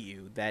tell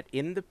you that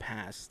in the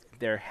past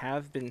there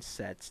have been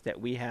sets that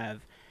we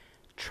have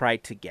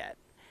tried to get.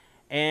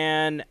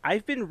 And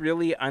I've been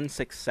really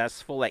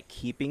unsuccessful at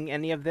keeping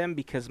any of them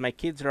because my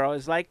kids are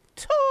always like,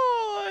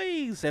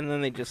 toys! And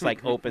then they just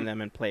like open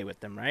them and play with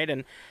them, right?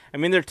 And I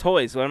mean, they're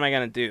toys. What am I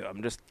going to do?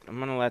 I'm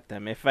going to let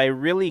them. If I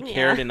really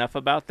cared enough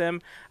about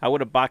them, I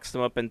would have boxed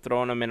them up and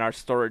thrown them in our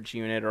storage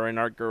unit or in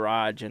our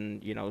garage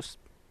and,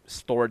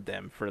 stored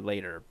them for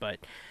later. But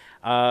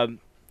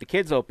the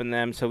kids open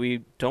them, so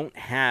we don't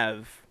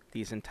have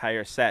these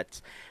entire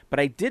sets. But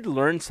I did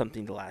learn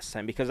something the last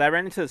time because I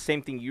ran into the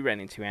same thing you ran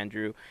into,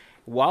 Andrew.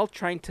 While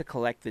trying to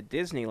collect the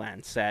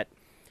Disneyland set,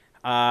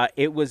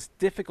 it was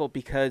difficult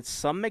because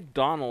some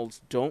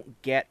McDonald's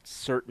don't get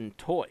certain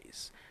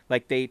toys.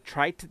 Like, they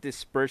try to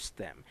disperse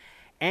them.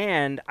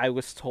 And I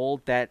was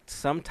told that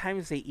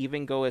sometimes they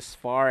even go as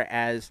far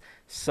as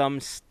some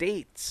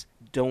states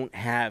don't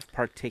have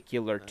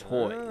particular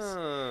toys.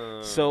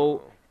 Oh.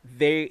 So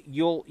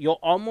you'll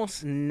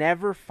almost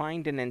never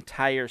find an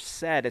entire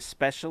set,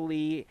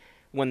 especially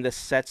when the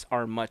sets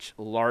are much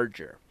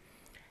larger.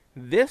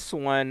 This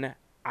one,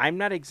 I'm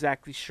not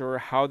exactly sure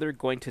how they're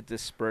going to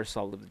disperse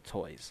all of the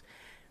toys.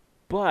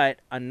 But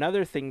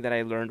another thing that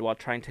I learned while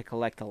trying to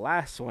collect the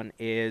last one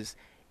is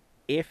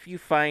if you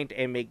find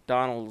a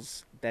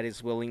McDonald's that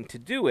is willing to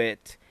do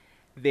it,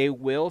 they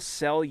will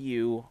sell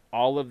you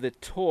all of the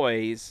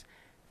toys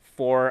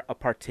for a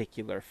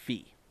particular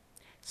fee.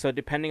 So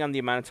depending on the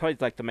amount of toys,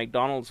 like the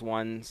McDonald's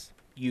ones,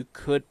 you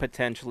could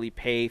potentially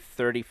pay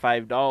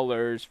 $35,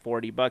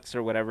 $40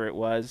 or whatever it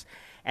was,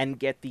 and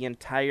get the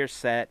entire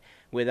set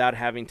without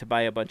having to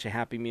buy a bunch of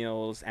Happy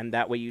Meals, and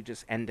that way you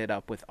just ended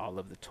up with all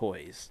of the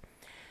toys.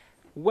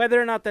 Whether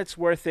or not that's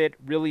worth it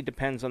really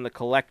depends on the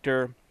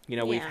collector.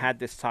 We've had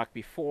this talk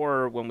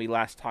before when we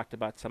last talked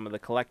about some of the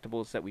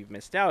collectibles that we've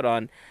missed out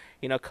on.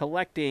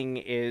 Collecting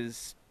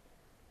is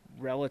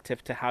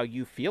relative to how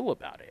you feel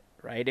about it,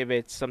 right? If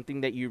it's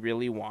something that you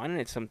really want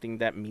and it's something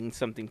that means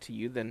something to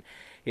you, then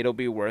it'll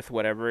be worth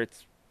whatever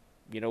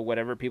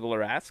whatever people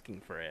are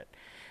asking for it.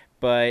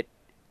 But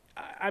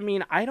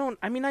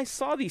I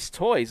saw these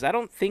toys. I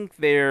don't think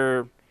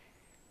they're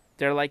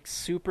like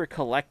super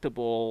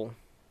collectible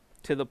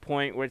to the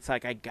point where it's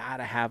like I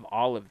gotta have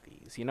all of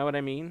these. You know what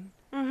I mean?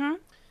 Mm-hmm.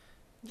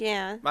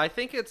 Yeah. I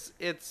think it's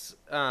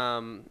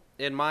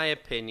in my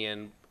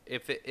opinion,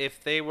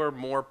 if they were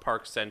more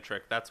park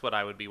centric, that's what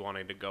I would be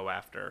wanting to go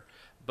after.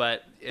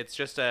 But it's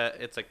just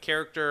it's a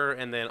character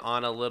and then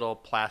on a little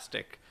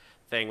plastic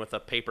thing with a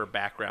paper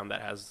background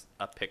that has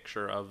a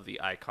picture of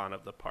the icon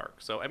of the park.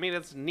 So I mean,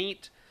 it's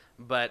neat,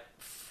 but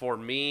for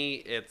me,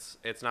 it's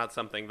not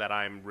something that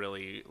I'm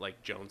really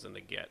like jonesing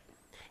to get.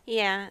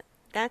 Yeah,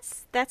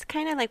 that's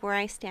kind of like where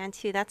I stand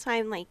too. That's why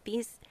I'm like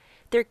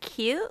they're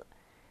cute,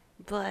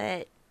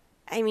 but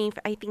I mean,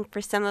 I think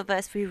for some of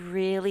us, we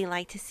really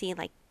like to see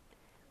like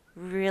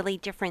really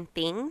different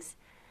things.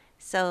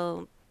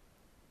 So,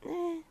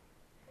 eh,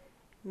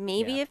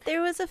 maybe Yeah. if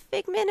there was a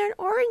Figment or an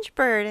Orange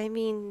Bird, I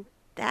mean,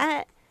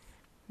 that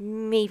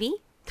maybe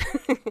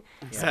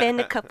spend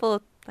a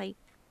couple like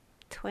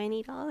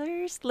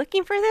 $20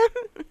 looking for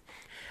them.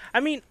 I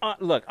mean,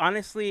 look,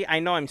 honestly, I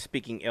know I'm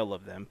speaking ill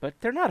of them, but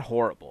they're not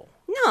horrible.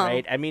 No.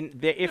 Right? I mean,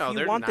 if No, you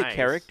they're want the nice.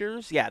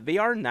 characters, yeah, they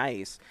are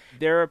nice.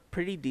 They're a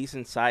pretty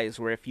decent size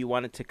where if you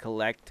wanted to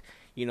collect,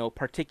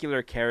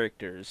 particular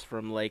characters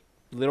from like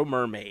Little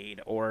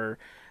Mermaid or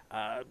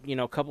a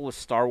couple of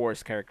Star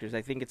Wars characters.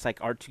 I think it's like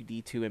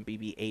R2D2 and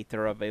BB-8 that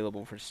are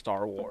available for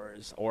Star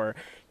Wars. Or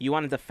you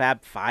wanted the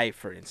Fab Five,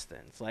 for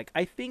instance. Like,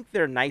 I think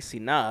they're nice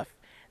enough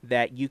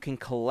that you can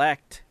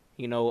collect,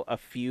 a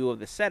few of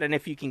the set. And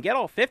if you can get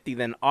all 50,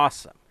 then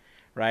awesome,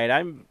 right?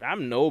 I'm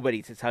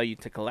nobody to tell you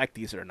to collect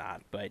these or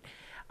not, but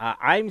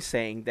I'm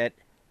saying that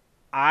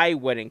I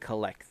wouldn't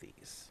collect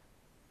these.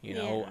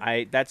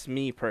 Yeah. That's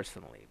me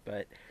personally,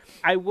 but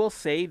I will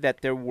say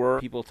that there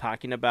were people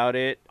talking about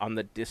it on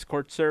the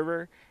Discord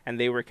server, and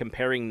they were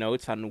comparing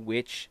notes on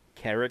which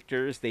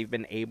characters they've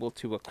been able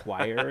to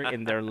acquire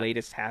in their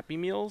latest Happy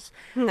Meals.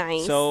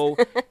 Nice. So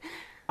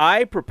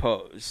I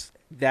propose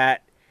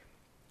that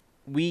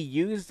we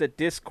use the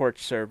Discord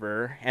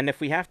server, and if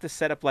we have to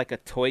set up like a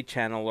toy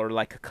channel or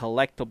like a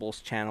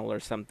collectibles channel or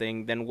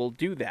something, then we'll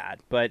do that.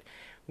 But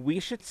we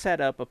should set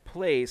up a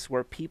place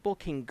where people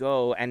can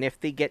go, and if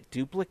they get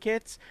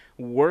duplicates,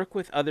 work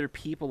with other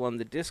people on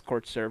the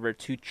Discord server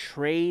to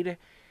trade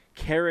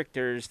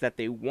characters that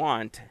they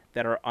want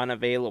that are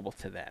unavailable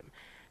to them.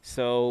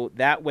 So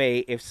that way,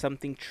 if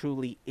something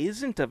truly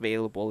isn't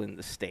available in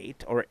the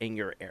state or in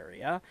your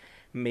area,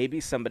 maybe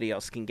somebody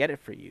else can get it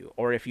for you.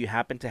 Or if you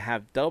happen to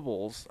have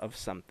doubles of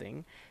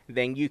something,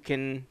 then you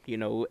can,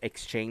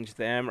 exchange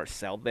them or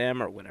sell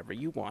them or whatever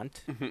you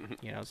want.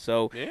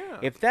 So Yeah.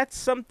 if that's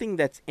something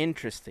that's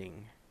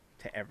interesting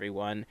to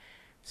everyone,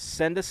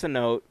 send us a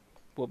note.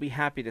 We'll be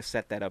happy to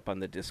set that up on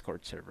the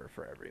Discord server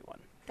for everyone.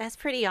 That's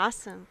pretty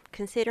awesome,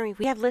 considering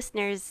we have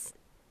listeners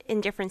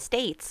in different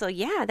states. So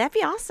yeah, that'd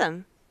be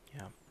awesome.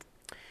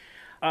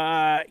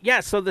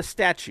 So the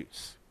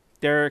statues.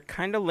 They're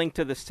kind of linked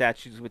to the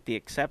statues with the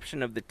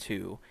exception of the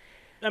two.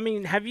 I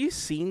mean, have you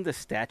seen the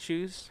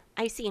statues?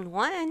 I've seen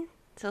one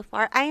so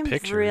far. I'm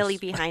Pictures. really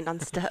behind on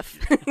stuff.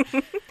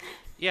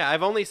 Yeah,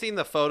 I've only seen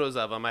the photos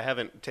of them. I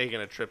haven't taken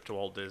a trip to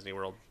Walt Disney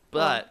World,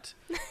 but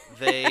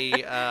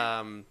they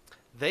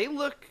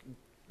look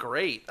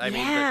great. I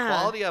mean, the Yeah.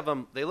 quality of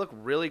them, they look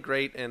really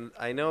great. And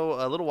I know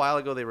a little while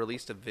ago they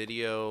released a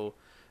video,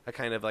 a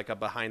kind of like a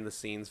behind the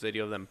scenes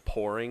video of them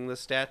pouring the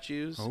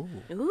statues. Oh.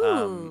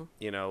 Ooh.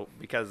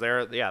 Because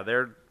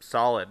they're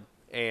solid,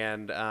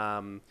 and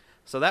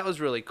so that was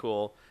really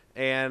cool.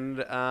 And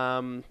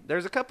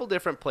there's a couple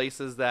different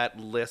places that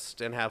list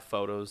and have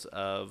photos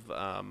of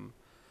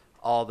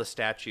all the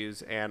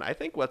statues, and I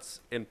think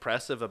what's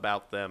impressive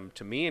about them,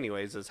 to me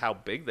anyways, is how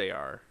big they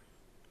are.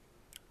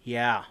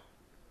 Yeah.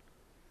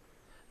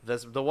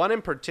 The one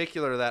in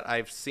particular that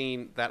I've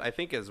seen that I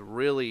think is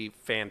really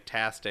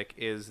fantastic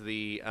is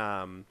the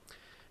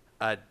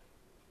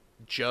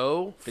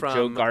Joe from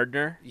Joe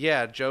Gardner.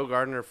 Yeah, Joe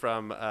Gardner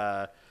from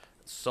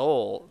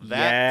Soul.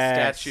 That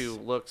Yes. statue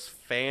looks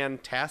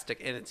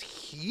fantastic, and it's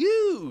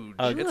huge.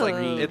 It's like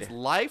Agreed. it's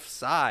life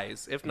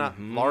size, if not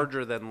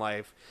larger than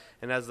life,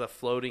 and has the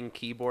floating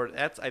keyboard.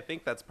 I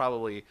think that's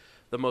probably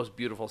the most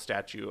beautiful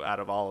statue out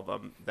of all of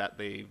them that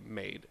they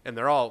made, and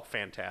they're all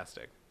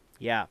fantastic.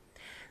 Yeah.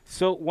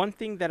 So one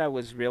thing that I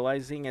was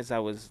realizing as I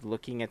was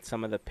looking at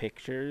some of the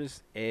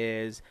pictures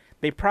is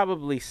they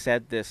probably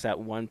said this at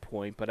one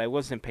point, but I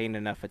wasn't paying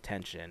enough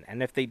attention.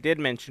 And if they did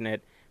mention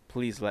it,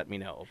 please let me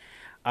know.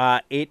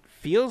 It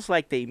feels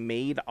like they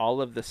made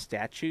all of the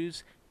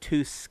statues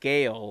to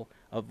scale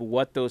of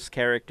what those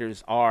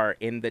characters are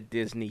in the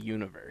Disney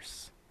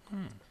universe.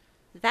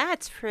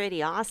 That's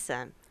pretty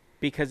awesome.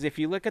 Because if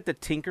you look at the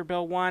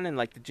Tinkerbell one and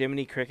like the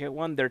Jiminy Cricket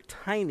one, they're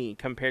tiny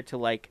compared to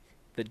like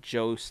the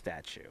Joe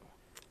statue.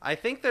 I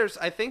think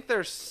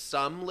there's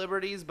some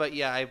liberties, but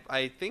yeah,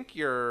 I think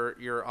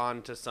you're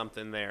on to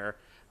something there.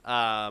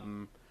 The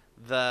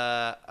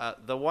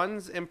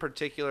ones in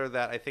particular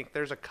that I think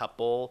there's a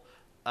couple.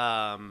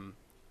 Where'd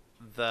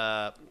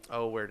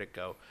it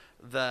go?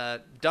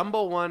 The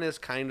Dumbo one is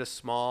kind of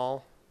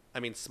small. I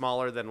mean,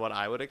 smaller than what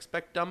I would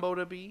expect Dumbo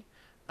to be.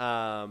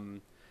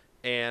 And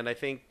I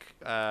think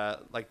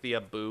like the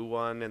Abu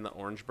one and the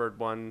Orange Bird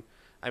one.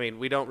 I mean,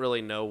 we don't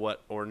really know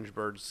what Orange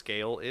Bird's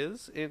scale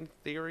is in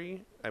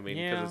theory. I mean,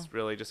 because Yeah. it's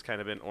really just kind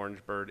of an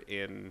Orange Bird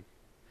in.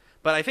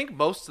 But I think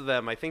most of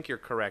them, I think you're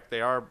correct. They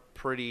are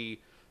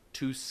pretty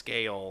to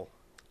scale.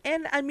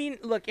 And I mean,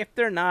 look, if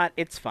they're not,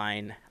 it's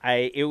fine.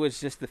 It was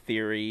just a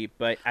theory,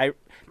 but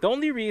the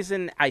only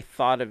reason I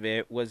thought of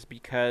it was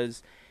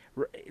because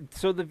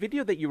so the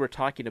video that you were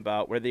talking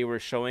about where they were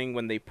showing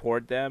when they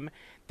poured them,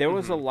 there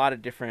was a lot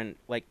of different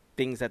like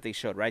things that they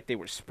showed, right? They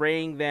were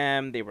spraying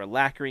them, they were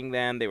lacquering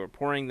them, they were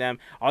pouring them.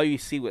 All you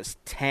see was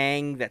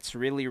tang that's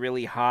really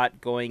really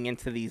hot going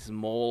into these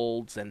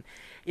molds, and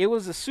it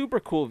was a super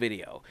cool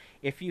video.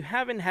 If you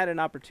haven't had an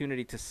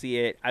opportunity to see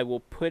it, I will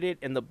put it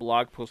in the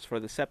blog post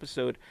for this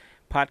episode,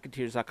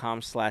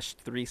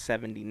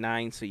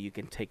 podcateers.com/379, so you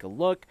can take a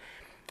look.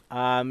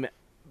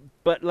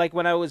 But like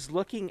when I was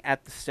looking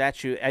at the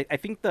statue, I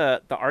think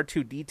the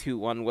R2D2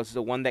 one was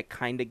the one that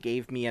kind of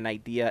gave me an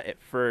idea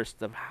at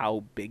first of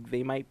how big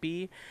they might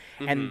be.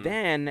 And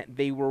then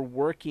they were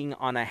working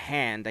on a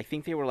hand. I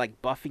think they were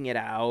like buffing it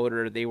out,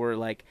 or they were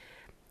like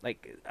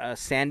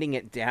sanding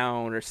it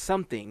down or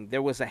something.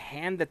 There was a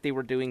hand that they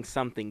were doing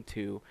something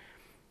to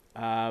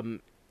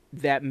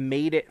that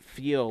made it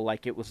feel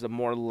like it was a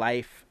more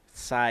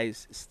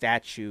life-size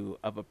statue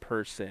of a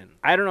person.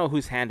 I don't know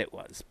whose hand it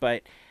was,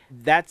 but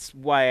that's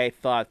why I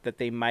thought that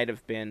they might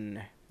have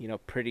been,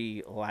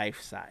 pretty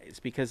life-size.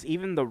 Because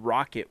even the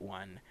Rocket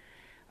one,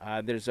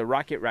 there's a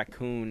Rocket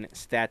Raccoon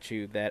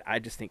statue that I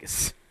just think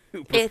is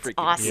super It's freaking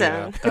awesome.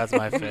 Yeah, that's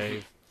my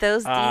fave.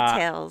 Those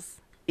details.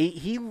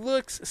 He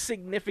looks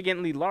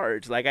significantly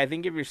large. Like, I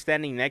think if you're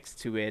standing next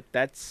to it,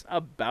 that's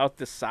about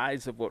the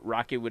size of what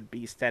Rocket would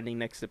be standing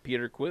next to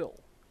Peter Quill.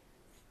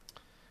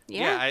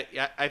 Yeah.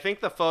 I think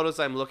the photos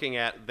I'm looking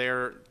at,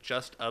 they're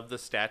just of the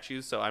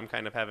statues, so I'm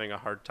kind of having a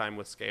hard time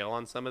with scale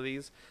on some of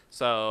these.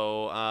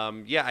 So,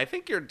 I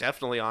think you're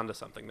definitely onto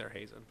something there,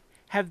 Hazen.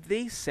 Have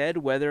they said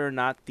whether or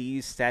not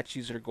these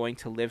statues are going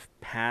to live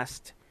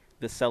past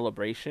the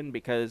celebration?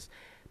 Because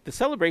the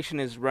celebration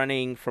is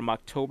running from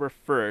October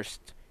 1st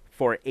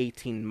for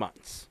 18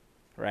 months,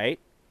 right?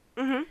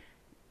 Mm-hmm.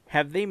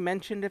 Have they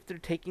mentioned if they're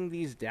taking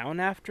these down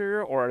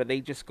after, or are they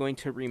just going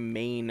to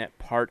remain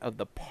part of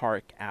the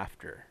park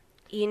after?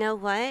 You know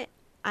what?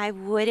 I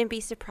wouldn't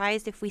be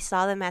surprised if we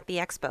saw them at the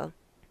expo.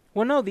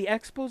 Well, no, the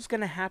expo's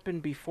going to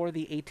happen before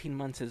the 18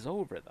 months is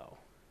over, though.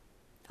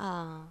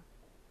 Oh,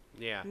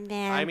 Yeah.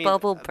 man, I mean,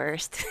 bubble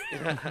burst.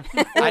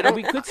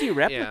 We could see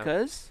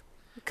replicas.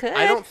 Could.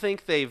 I don't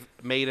think they've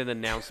made an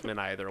announcement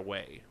either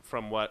way.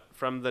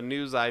 From the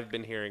news I've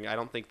been hearing, I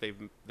don't think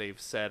they've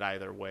said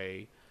either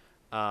way.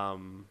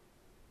 And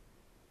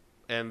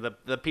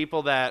the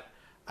people that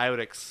I would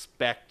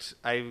expect,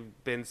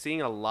 I've been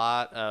seeing a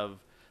lot of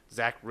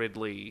Zach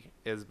Ridley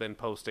has been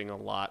posting a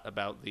lot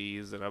about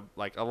these, and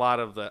a lot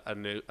of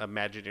the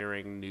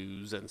Imagineering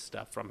news and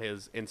stuff from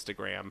his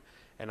Instagram,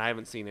 and I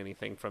haven't seen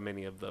anything from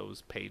any of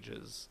those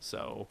pages.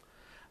 So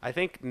I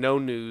think no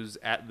news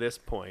at this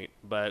point,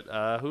 but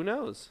who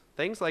knows?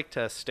 Things like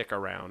to stick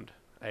around,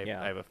 I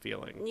have a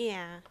feeling.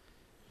 Yeah.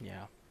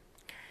 Yeah.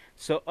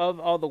 So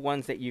of all the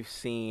ones that you've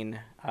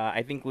seen,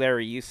 I think,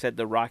 Larry, you said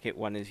the Rocket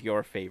one is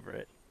your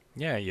favorite.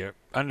 Yeah, you're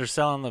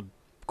underselling the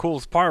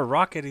coolest part of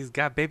Rocket. He's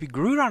got Baby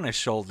Groot on his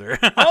shoulder.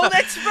 Oh,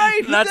 that's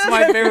right! That's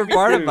my favorite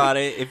part about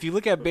it. If you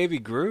look at Baby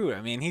Groot,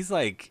 I mean, he's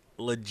like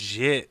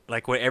legit.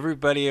 Like when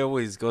everybody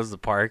always goes to the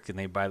park and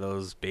they buy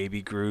those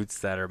Baby Groots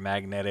that are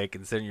magnetic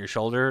and sit on your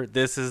shoulder.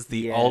 This is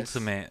the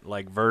ultimate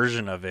like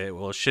version of it.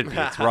 Well, it should be.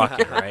 It's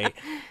Rocket, right?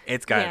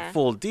 It's got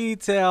full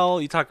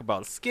detail. You talk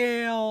about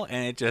scale,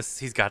 and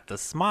he's got the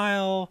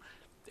smile.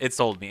 It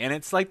sold me, and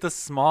it's like the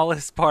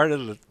smallest part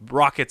of the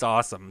Rocket's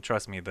awesome.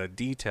 Trust me, the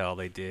detail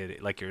they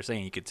did, like you were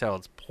saying, you could tell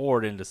it's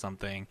poured into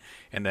something,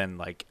 and then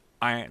like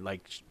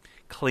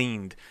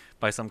cleaned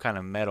by some kind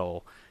of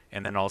metal,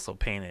 and then also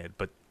painted.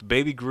 But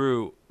Baby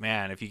Groot,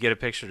 man, if you get a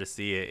picture to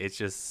see it, it's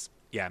just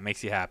it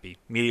makes you happy.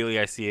 Immediately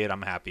I see it,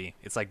 I'm happy.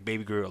 It's like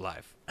Baby Groot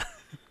alive.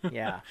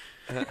 Yeah.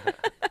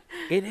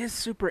 It is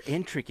super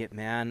intricate,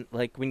 man.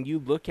 Like when you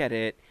look at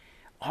it,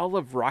 all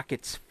of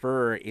Rocket's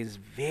fur is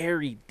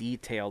very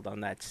detailed on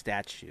that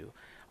statue.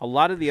 A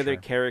lot of the other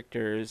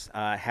characters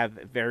have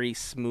very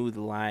smooth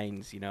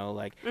lines,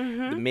 like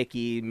the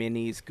Mickey,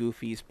 Minnie's,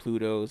 Goofy's,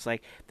 Pluto's.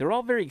 Like, they're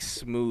all very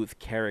smooth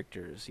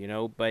characters,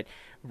 but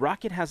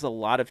Rocket has a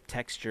lot of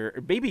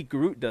texture. Baby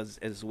Groot does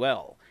as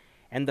well.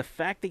 And the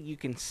fact that you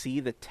can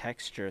see the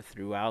texture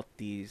throughout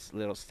these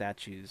little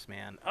statues,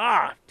 man.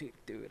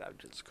 Dude, I'm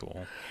just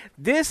cool.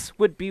 This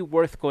would be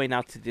worth going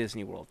out to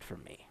Disney World for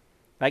me.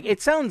 Like,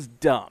 it sounds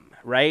dumb,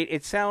 right?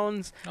 It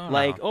sounds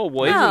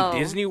isn't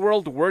Disney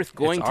World worth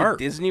going to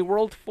Disney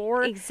World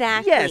for?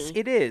 Exactly. Yes,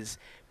 it is.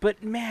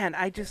 But, man,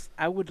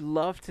 I would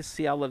love to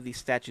see all of these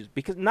statues,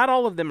 because not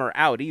all of them are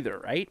out either,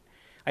 right?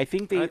 I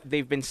think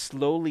they've been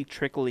slowly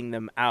trickling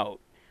them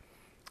out.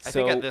 I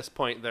think at this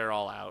point they're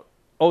all out.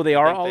 Oh, they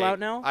are all out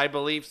now? I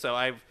believe so.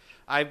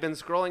 I've been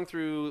scrolling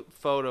through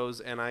photos,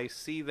 and I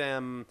see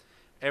them.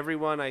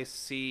 Everyone I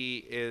see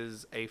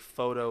is a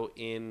photo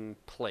in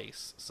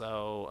place.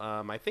 So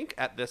I think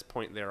at this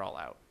point they're all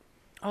out.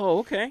 Oh,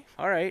 okay.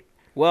 All right.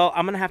 Well,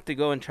 I'm going to have to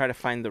go and try to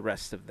find the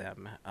rest of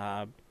them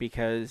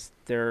because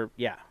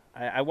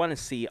I want to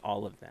see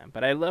all of them.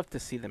 But I love to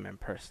see them in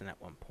person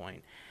at one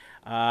point.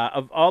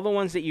 Of all the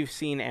ones that you've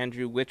seen,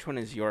 Andrew, which one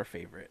is your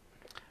favorite?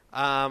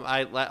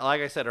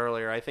 Like I said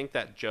earlier, I think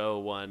that Joe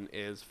one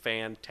is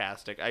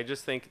fantastic. I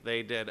just think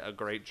they did a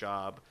great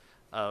job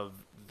of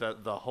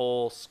the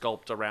whole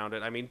sculpt around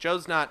it. I mean,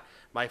 Joe's not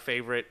my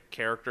favorite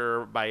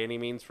character by any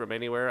means from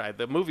anywhere.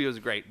 The movie was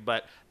great,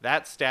 but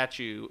that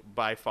statue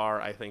by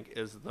far I think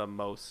is the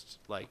most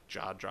like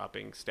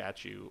jaw-dropping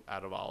statue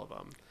out of all of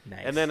them. Nice.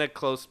 And then a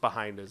close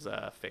behind is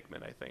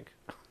Figment, I think.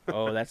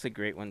 Oh, that's a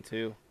great one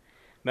too.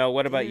 Mel,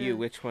 what about you? Yeah.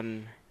 Which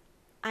one?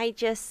 I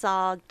just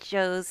saw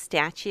Joe's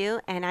statue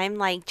and I'm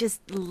like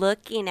just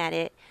looking at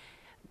it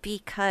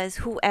because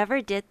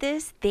whoever did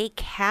this, they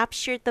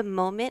captured the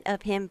moment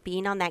of him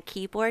being on that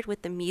keyboard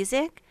with the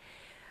music.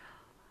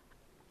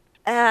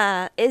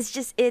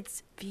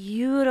 It's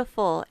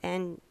beautiful.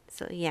 And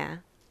so, yeah,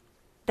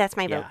 that's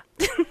my vote.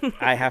 Yeah,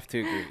 I have to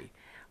agree.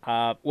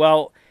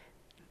 Well,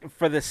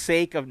 for the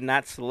sake of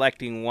not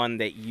selecting one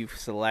that you've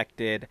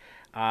selected,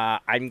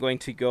 I'm going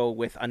to go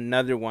with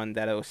another one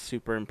that I was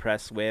super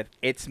impressed with.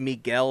 It's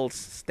Miguel's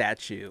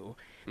statue.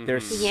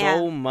 There's Yeah.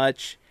 so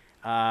much.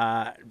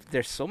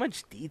 There's so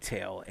much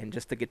detail in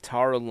just the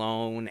guitar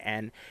alone,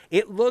 and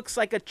it looks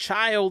like a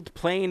child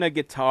playing a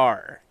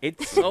guitar.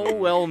 It's so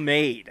well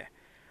made.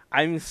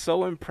 I'm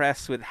so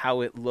impressed with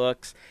how it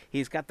looks.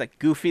 He's got the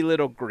goofy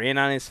little grin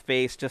on his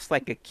face, just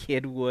like a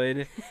kid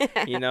would,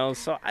 you know.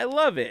 So I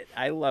love it.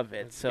 I love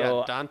it. So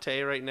Got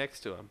Dante right next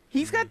to him.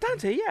 he's got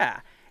Dante, yeah,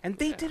 and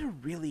they did a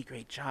really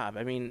great job.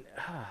 I mean,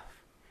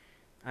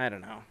 I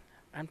don't know.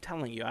 I'm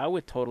telling you, I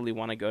would totally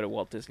want to go to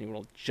Walt Disney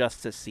World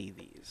just to see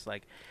these.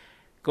 Like,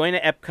 going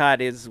to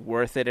Epcot is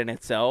worth it in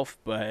itself,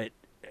 but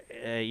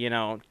you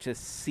know, to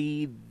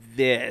see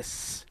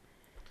this,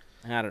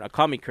 I don't know.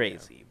 Call me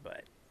crazy,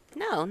 but.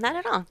 No, not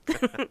at all.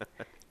 It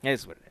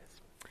is what it is.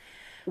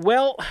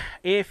 Well,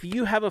 if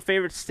you have a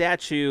favorite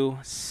statue,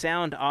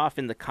 sound off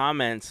in the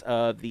comments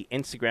of the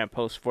Instagram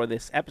post for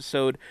this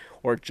episode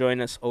or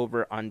join us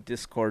over on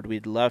Discord.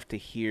 We'd love to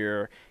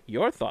hear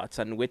your thoughts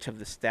on which of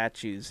the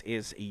statues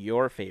is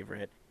your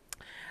favorite.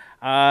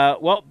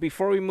 Well,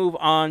 before we move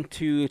on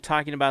to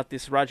talking about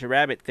this Roger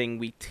Rabbit thing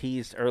we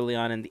teased early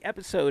on in the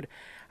episode,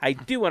 I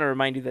do want to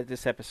remind you that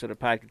this episode of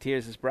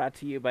Podcateers is brought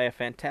to you by a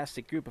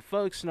fantastic group of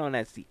folks known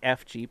as the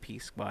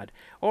FGP Squad,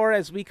 or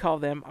as we call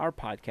them, our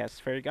podcast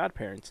fairy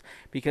godparents,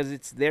 because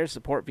it's their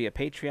support via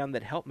Patreon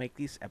that help make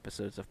these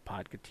episodes of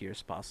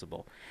Podcateers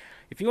possible.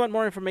 If you want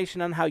more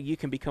information on how you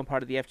can become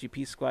part of the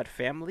FGP Squad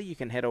family, you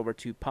can head over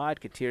to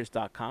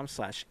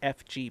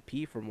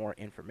podcateers.com/FGP for more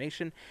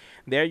information.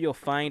 There you'll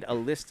find a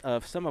list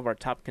of some of our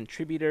top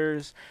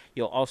contributors.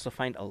 You'll also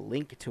find a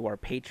link to our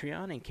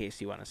Patreon in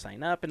case you want to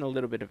sign up, and a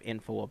little bit of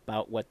info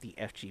about what the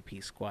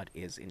FGP Squad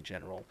is in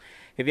general.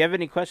 If you have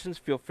any questions,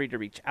 feel free to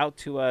reach out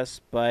to us,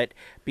 but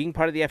being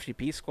part of the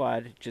FGP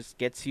Squad just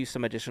gets you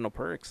some additional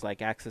perks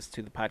like access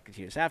to the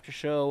Podcateers After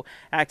Show,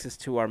 access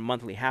to our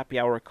monthly happy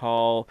hour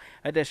call,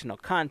 additional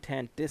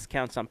content,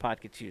 discounts on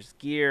Podcateers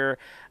gear,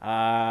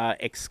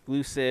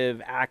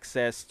 exclusive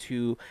access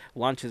to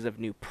launches of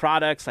new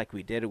products like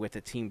we did with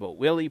the Teamboat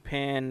Willie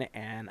pin,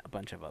 and a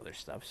bunch of other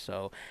stuff.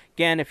 So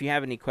again, if you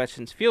have any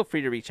questions, feel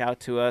free to reach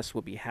out to us.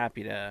 We'll be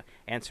happy to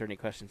answer any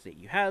questions that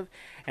you have.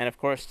 And of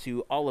course,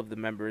 to all of the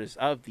members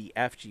of the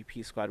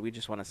FGP Squad, we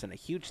just want to send a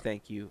huge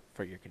thank you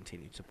for your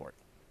continued support.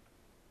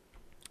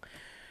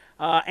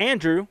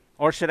 Andrew,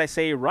 or should I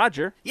say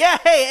Roger? Yeah,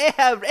 hey,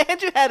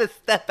 Andrew had to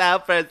step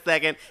out for a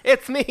second.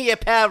 It's me, your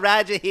pal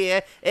Roger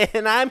here,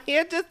 and I'm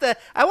here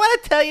I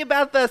want to tell you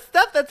about the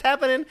stuff that's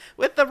happening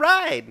with the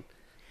ride.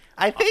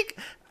 I think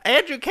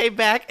Andrew came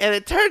back, and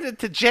it turned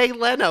into Jay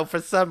Leno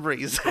for some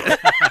reason.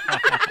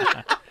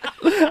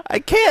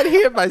 I can't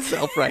hear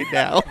myself right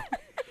now.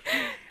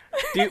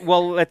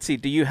 Well, let's see.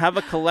 Do you have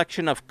a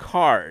collection of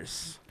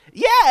cars?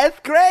 Yeah, it's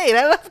great.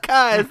 I love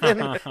cars.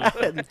 And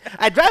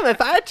I drive my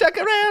fire truck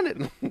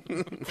around.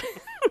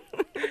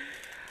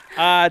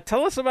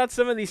 Tell us about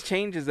some of these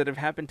changes that have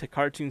happened to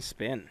Cartoon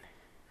Spin.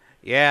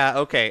 Yeah,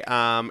 okay.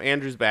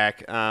 Andrew's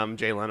back.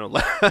 Jay Leno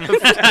left.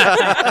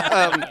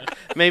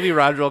 Maybe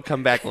Roger will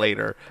come back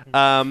later.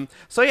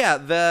 So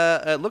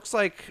yeah, it looks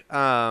like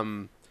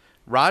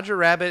Roger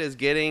Rabbit is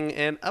getting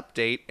an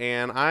update,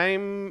 and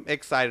I'm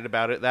excited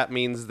about it. That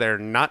means they're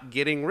not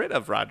getting rid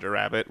of Roger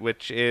Rabbit,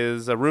 which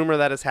is a rumor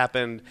that has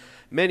happened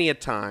many a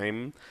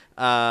time.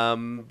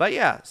 But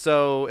yeah,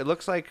 so it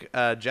looks like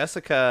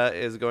Jessica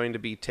is going to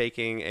be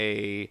taking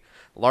a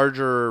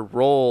larger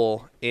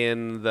role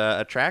in the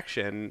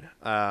attraction,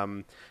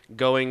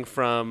 going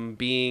from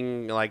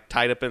being like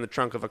tied up in the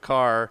trunk of a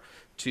car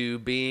to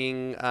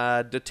being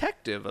a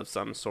detective of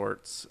some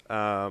sorts.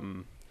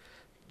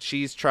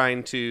 She's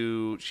tired,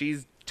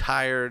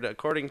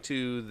 according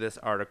to this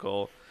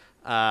article.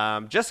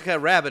 Jessica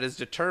Rabbit is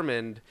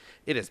determined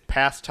it is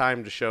past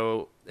time to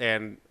show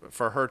and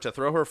for her to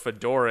throw her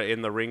fedora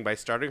in the ring by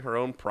starting her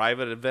own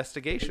private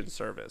investigation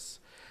service.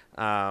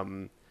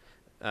 And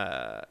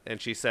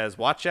she says,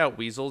 "Watch out,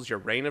 weasels, your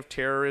reign of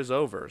terror is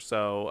over."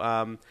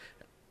 So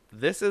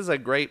this is a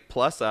great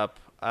plus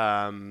up.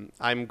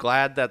 I'm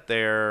glad that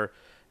they're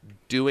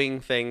doing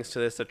things to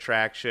this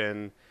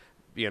attraction,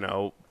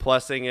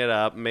 plussing it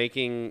up,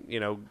 making,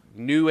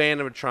 new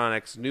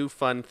animatronics, new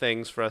fun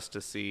things for us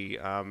to see.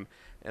 And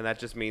that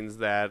just means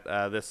that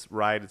this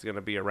ride is going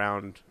to be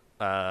around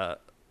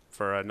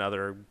for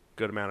another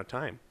good amount of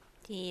time.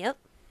 Yep.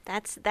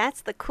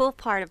 That's the cool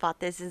part about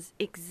this is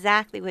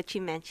exactly what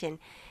you mentioned.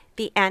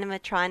 The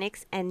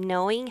animatronics and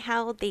knowing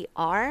how they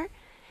are,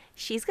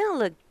 she's gonna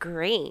look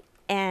great.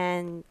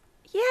 And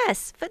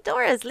yes,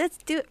 fedoras, let's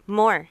do it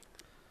more.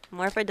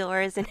 More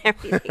fedoras and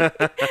everything.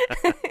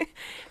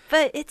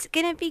 But it's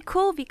gonna be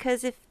cool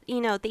because if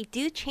they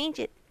do change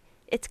it,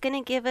 it's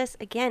gonna give us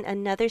again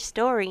another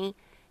story.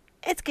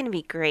 It's gonna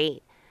be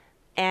great.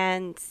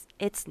 And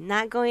it's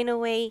not going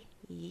away.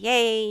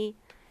 Yay.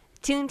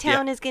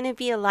 Toontown is going to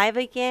be alive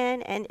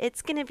again, and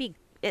it's going to be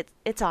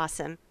it's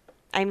awesome.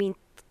 I mean,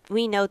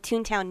 we know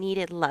Toontown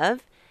needed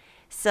love,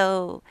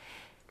 so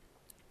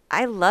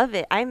I love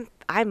it. I'm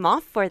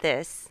off for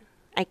this.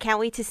 I can't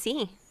wait to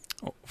see.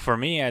 For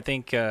me, I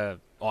think I'm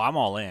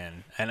all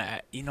in. And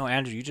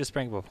Andrew, you just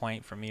bring up a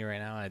point for me right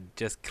now. I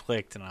just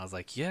clicked, and I was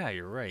like, yeah,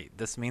 you're right.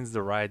 This means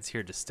the ride's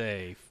here to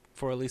stay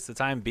for at least the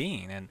time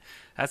being, and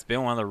that's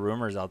been one of the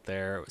rumors out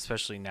there,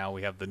 especially now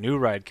we have the new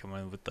ride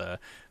coming with the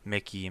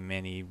Mickey and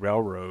Minnie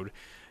Railroad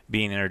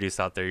being introduced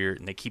out there,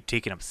 and they keep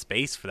taking up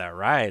space for that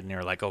ride, and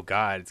you're like, oh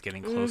god, it's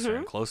getting closer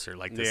and closer,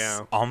 like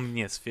this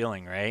ominous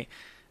feeling, right?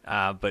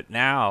 But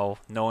now,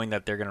 knowing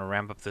that they're going to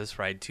ramp up this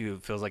ride too,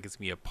 it feels like it's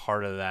going to be a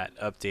part of that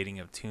updating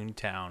of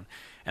Toontown.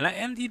 And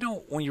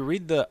when you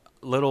read the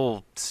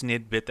little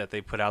snippet that they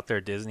put out there,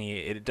 Disney,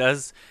 it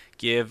does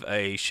give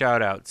a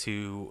shout out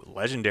to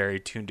legendary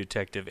Toon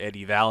Detective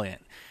Eddie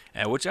Valiant,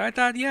 which I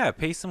thought,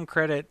 pay some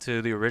credit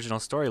to the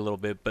original story a little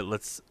bit, but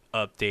let's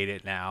update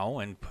it now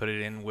and put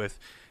it in with,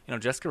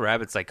 Jessica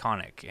Rabbit's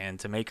iconic, and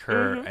to make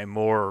her a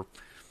more,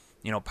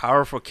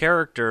 powerful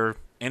character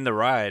in the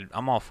ride,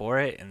 I'm all for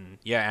it. And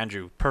yeah,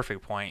 Andrew,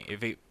 perfect point.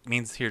 If it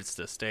means here's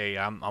to stay,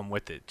 I'm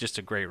with it. Just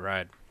a great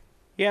ride.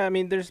 Yeah, I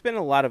mean, there's been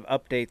a lot of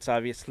updates,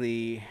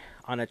 obviously,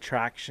 on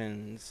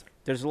attractions.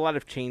 There's a lot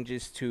of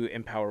changes to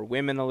empower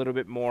women a little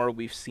bit more.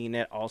 We've seen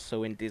it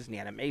also in Disney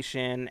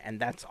animation, and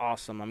that's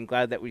awesome. I'm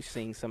glad that we're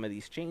seeing some of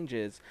these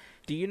changes.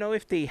 Do you know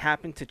if they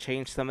happen to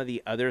change some of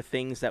the other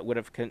things that would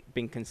have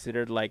been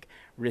considered, like,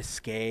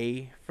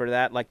 risque for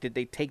that? Like, did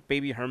they take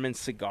Baby Herman's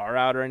cigar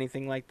out or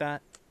anything like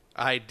that?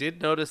 I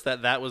did notice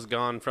that was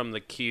gone from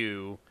the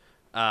queue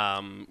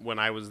when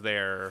I was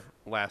there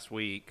last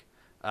week.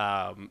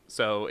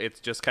 So it's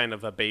just kind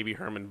of a Baby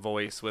Herman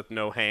voice with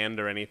no hand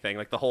or anything.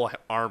 Like the whole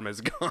arm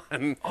is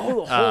gone.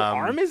 Oh, the whole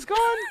arm is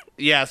gone?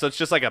 Yeah, so it's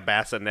just like a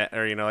bassinet,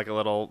 or like a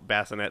little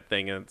bassinet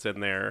thing that's in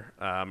there,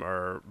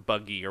 or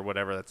buggy or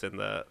whatever that's in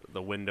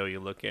the window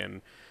you look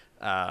in.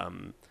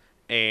 And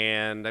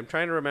I'm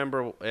trying to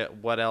remember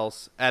what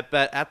else. At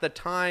the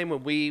time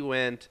when we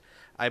went,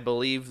 I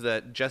believe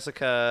that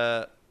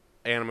Jessica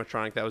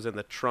animatronic that was in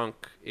the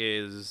trunk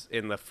is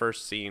in the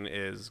first scene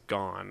is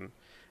gone.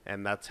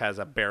 And that has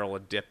a barrel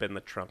of dip in the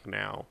trunk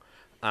now.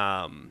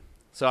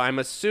 So I'm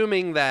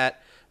assuming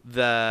that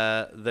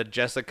the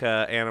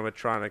Jessica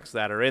animatronics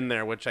that are in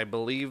there, which I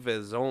believe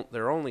there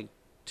are only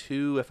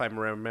 2, if I'm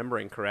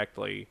remembering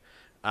correctly,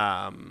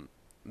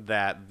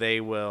 that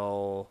they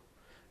will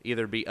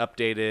either be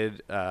updated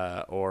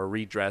or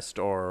redressed,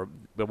 or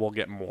we'll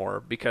get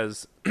more,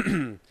 because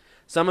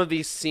some of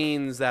these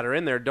scenes that are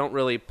in there don't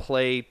really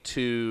play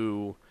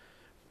to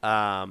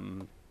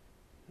that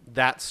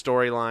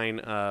storyline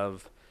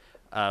of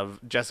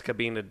Jessica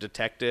being a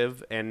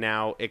detective, and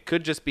now it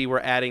could just be we're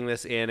adding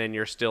this in and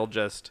you're still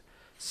just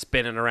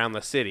spinning around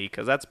the city,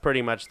 because that's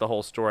pretty much the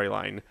whole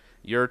storyline.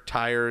 Your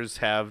tires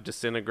have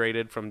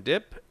disintegrated from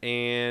dip,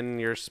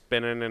 and you're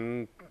spinning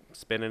and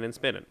spinning and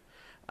spinning.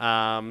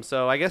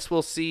 So I guess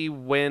we'll see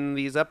when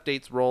these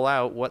updates roll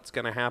out what's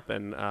going to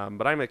happen,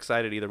 but I'm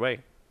excited either way.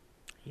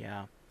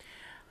 Yeah,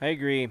 I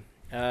agree.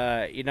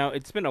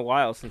 It's been a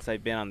while since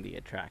I've been on the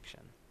attraction.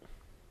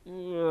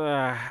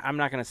 I'm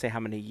not going to say how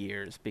many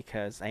years,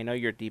 because I know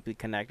you're deeply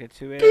connected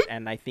to it,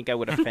 and I think I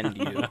would offend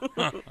you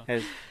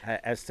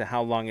as to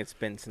how long it's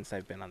been since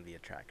I've been on the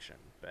attraction.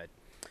 But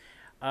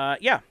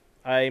yeah,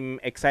 I'm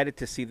excited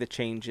to see the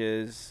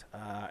changes.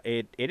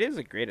 It is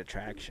a great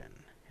attraction,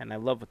 and I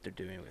love what they're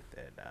doing with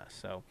it.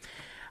 So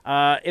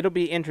it'll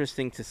be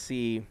interesting to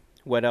see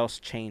what else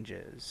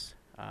changes,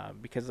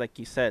 because like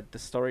you said, the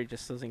story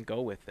just doesn't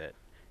go with it.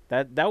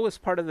 That was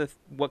part of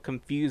what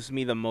confused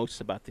me the most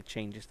about the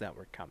changes that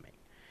were coming,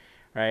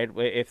 right?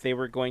 If they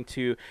were going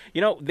to,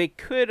 they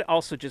could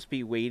also just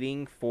be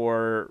waiting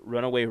for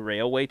Runaway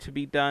Railway to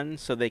be done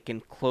so they can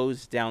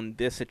close down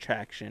this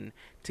attraction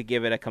to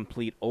give it a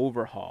complete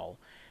overhaul.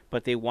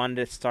 But they wanted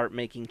to start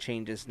making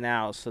changes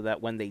now so that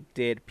when they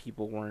did,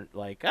 people weren't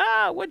like,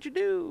 what'd you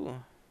do?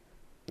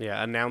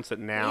 Yeah, announce it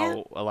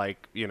now,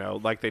 like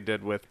they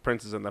did with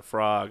Princess and the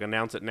Frog.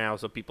 Announce it now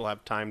so people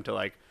have time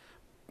to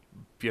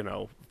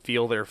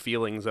feel their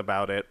feelings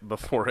about it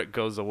before it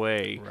goes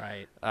away.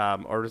 Right.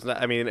 Or is that,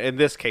 I mean, in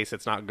this case,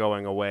 it's not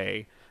going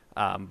away.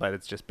 but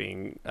it's just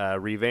being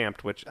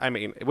revamped,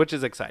 which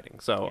is exciting.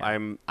 So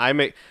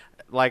Yeah.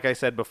 like I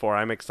said before,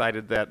 I'm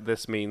excited that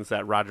this means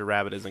that Roger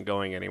Rabbit isn't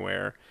going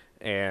anywhere,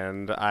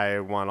 and I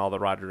want all the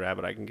Roger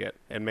Rabbit I can get,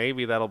 and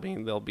maybe that'll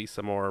mean there'll be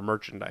some more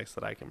merchandise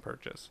that I can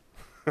purchase.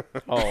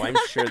 Oh, I'm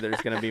sure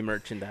there's going to be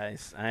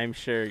merchandise. I'm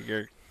sure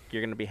you're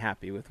going to be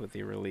happy with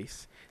the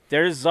release.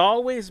 There's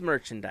always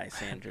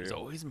merchandise, Andrew. There's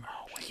always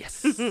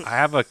yes. I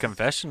have a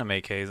confession to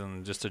make,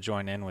 Hazen, just to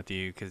join in with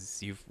you,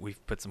 because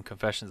we've put some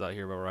confessions out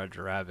here about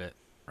Roger Rabbit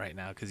right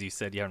now, because you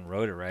said you haven't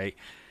wrote it right.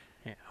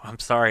 Yeah. I'm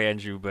sorry,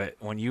 Andrew, but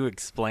when you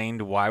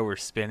explained why we're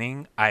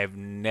spinning, I've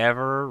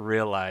never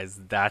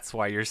realized that's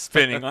why you're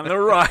spinning on the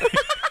ride.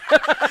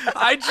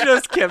 I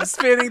just kept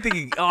spinning,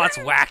 thinking, "Oh, it's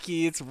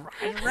wacky. It's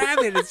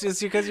Rabbit. It's just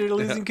because you're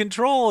losing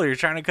control. You're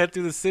trying to cut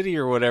through the city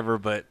or whatever."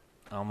 But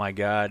oh my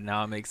God,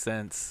 now it makes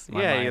sense.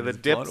 My mind The is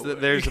dips. blown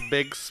away. There's a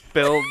big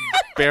spilled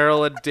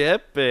barrel of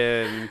dip,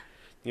 and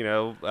he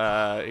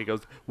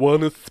goes,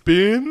 "Wanna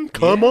spin?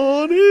 Come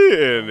on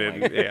in!"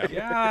 And yeah.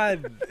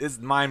 God, it's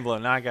mind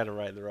blowing. Now I got to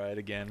ride the ride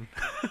again.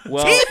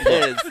 Well,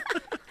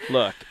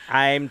 look,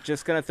 I'm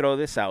just going to throw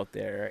this out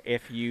there.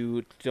 If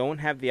you don't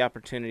have the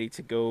opportunity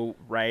to go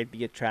ride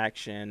the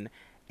attraction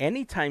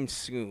anytime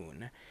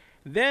soon,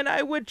 then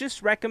I would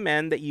just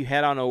recommend that you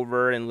head on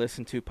over and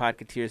listen to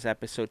Podcateers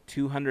episode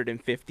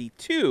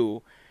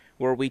 252,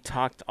 where we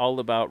talked all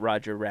about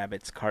Roger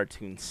Rabbit's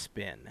cartoon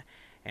spin.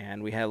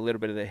 And we had a little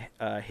bit of the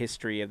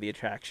history of the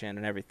attraction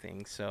and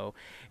everything. So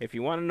if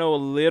you want to know a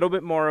little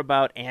bit more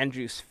about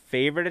Andrew's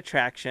favorite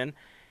attraction,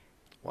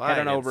 Well, head I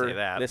on didn't over, say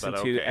that, listen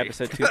but to okay.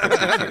 episode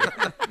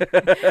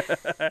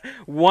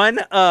 252. One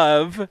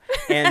of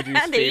Andrew's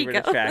There you favorite go.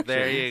 attractions.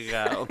 There you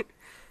go.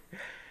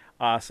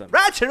 Awesome.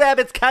 Roger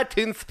Rabbit's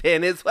cartoon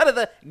spin is one of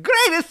the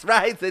greatest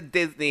rides in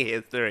Disney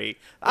history.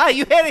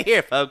 You heard it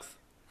here, folks.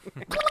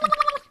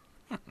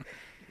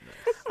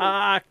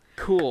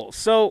 Cool.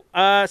 So,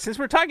 since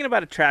we're talking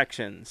about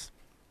attractions,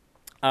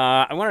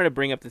 I wanted to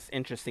bring up this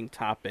interesting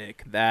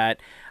topic that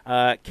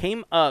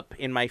came up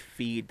in my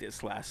feed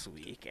this last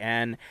week,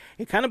 and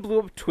it kind of blew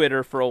up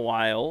Twitter for a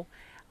while.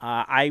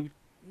 I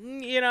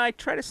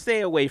try to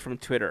stay away from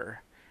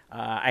Twitter.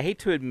 I hate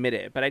to admit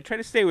it, but I try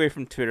to stay away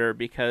from Twitter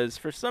because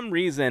for some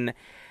reason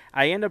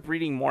I end up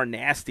reading more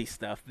nasty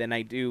stuff than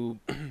I do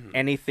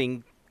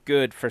anything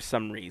good for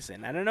some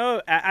reason. I don't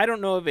know. I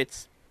don't know if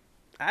it's.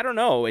 I don't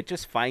know. It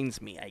just finds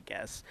me, I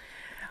guess.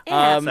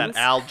 Yeah, It's that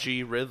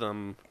algae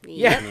rhythm.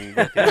 Yeah.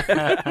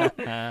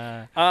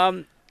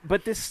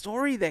 But this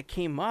story that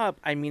came up,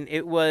 I mean,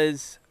 it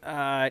was,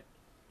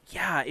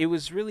 it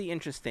was really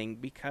interesting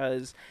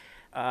because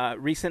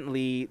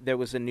recently there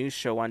was a news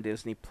show on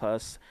Disney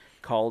Plus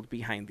called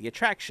Behind the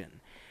Attraction.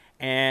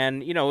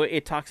 And,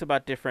 it talks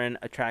about different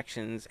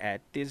attractions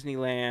at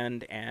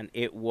Disneyland, and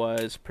it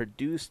was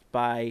produced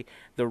by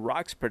the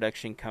Rocks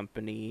production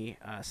company,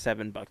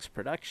 Seven Bucks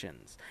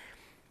Productions.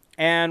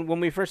 And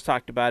when we first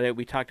talked about it,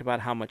 we talked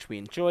about how much we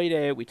enjoyed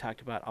it. We talked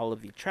about all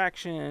of the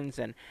attractions,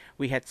 and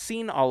we had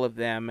seen all of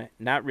them,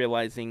 not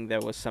realizing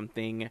there was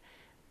something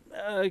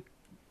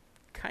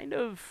kind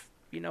of,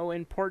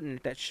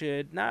 important that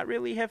should not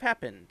really have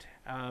happened.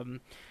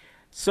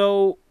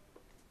 So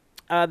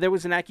there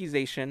was an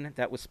accusation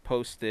that was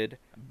posted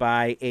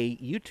by a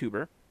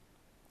YouTuber.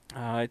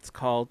 It's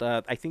called,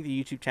 I think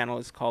the YouTube channel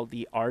is called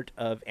The Art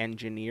of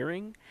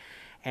Engineering.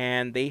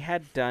 And they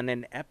had done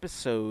an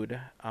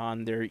episode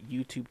on their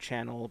YouTube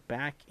channel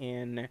back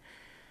in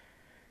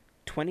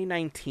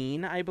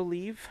 2019, I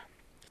believe,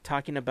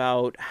 talking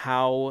about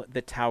how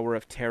the Tower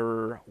of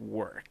Terror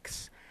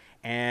works.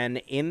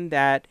 And in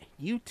that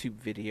YouTube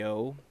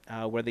video,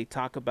 where they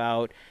talk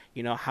about,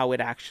 how it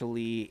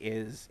actually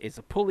is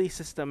a pulley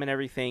system and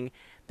everything,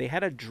 they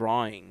had a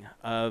drawing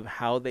of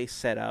how they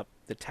set up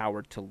the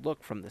tower to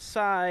look from the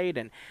side,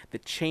 and the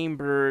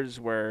chambers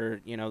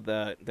where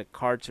the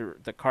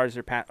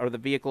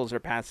vehicles are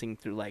passing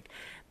through, like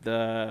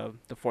the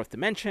fourth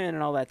dimension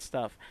and all that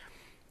stuff.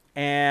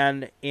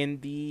 And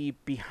in the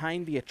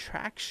Behind the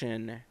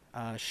Attraction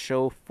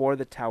show for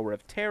the Tower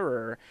of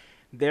Terror,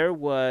 there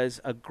was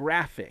a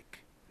graphic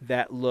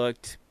that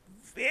looked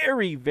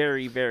very,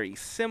 very, very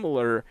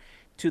similar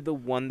to the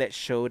one that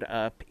showed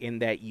up in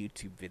that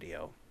YouTube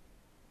video.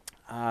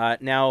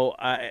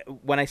 Now,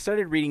 when I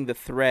started reading the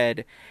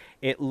thread,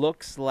 it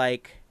looks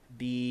like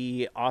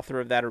the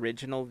author of that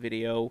original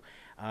video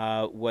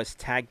was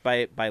tagged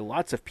by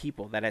lots of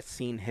people that had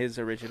seen his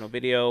original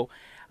video.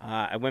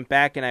 I went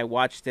back and I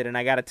watched it, and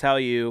I got to tell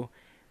you,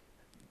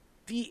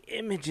 the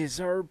images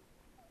are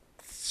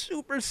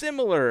super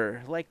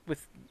similar, like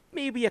with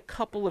maybe a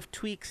couple of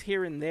tweaks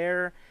here and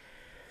there.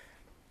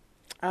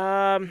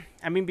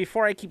 I mean,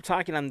 before I keep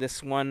talking on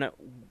this one,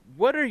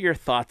 what are your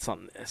thoughts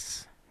on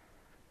this?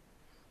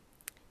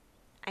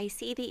 I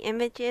see the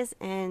images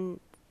and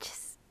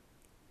just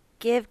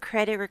give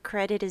credit where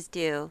credit is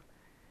due.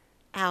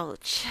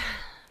 Ouch.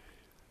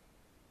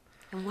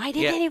 And why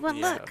didn't anyone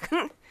look?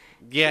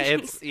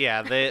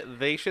 Yeah,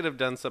 they should have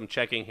done some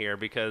checking here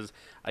because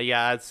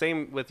yeah,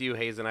 same with you,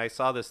 Hazen. I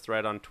saw this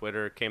thread on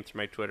Twitter, it came through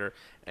my Twitter,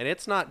 and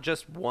it's not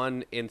just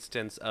one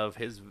instance of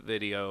his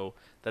video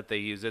that they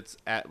use. It's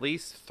at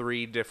least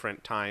 3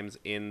 different times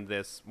in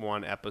this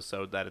one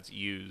episode that it's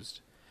used.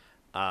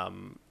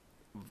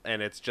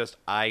 And it's just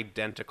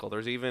identical.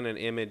 There's even an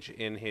image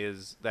in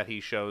his that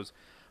he shows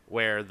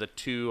where the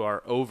two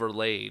are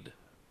overlaid,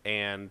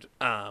 and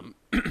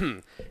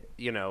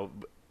you know,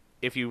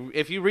 if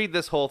you read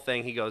this whole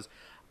thing, he goes,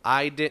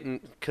 I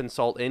didn't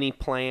consult any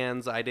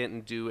plans. I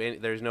didn't do any.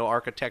 There's no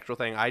architectural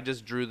thing. I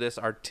just drew this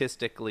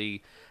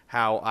artistically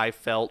how I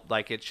felt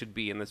like it should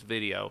be in this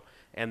video.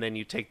 And then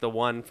you take the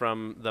one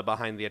from the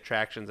behind the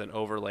attractions and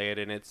overlay it,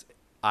 and it's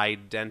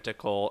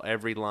identical.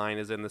 Every line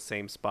is in the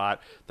same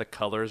spot. The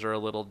colors are a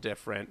little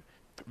different.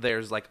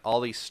 There's like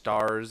all these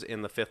stars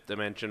in the fifth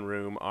dimension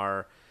room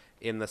are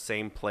in the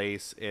same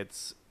place.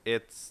 It's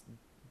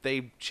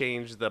they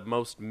changed the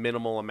most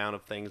minimal amount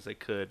of things they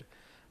could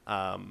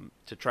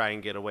to try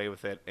and get away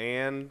with it.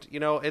 And you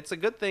know, it's a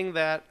good thing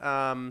that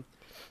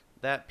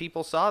that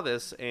people saw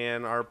this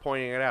and are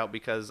pointing it out,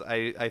 because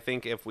I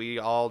think if we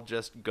all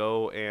just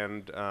go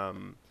and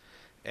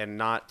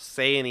not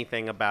say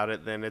anything about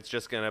it, then it's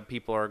just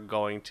people are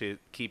going to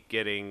keep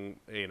getting,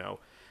 you know,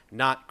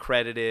 not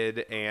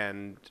credited,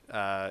 and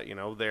you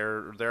know,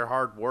 their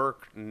hard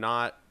work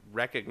not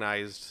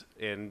recognized,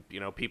 and you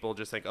know, people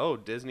just think, oh,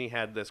 Disney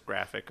had this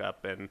graphic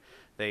up and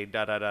they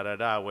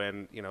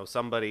when, you know,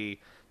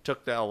 somebody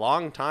took a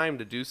long time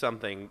to do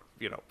something,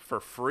 you know, for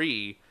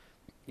free,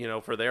 you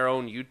know, for their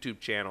own YouTube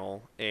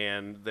channel,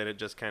 and then it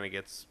just kind of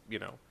gets, you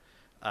know,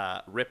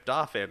 ripped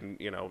off, and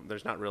you know,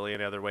 there's not really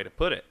any other way to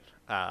put it.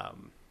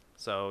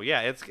 So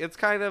yeah, it's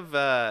kind of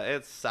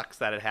it sucks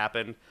that it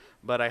happened,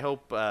 but I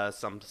hope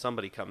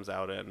somebody comes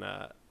out and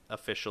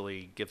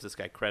officially gives this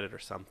guy credit or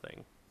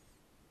something.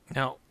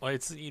 No,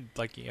 it's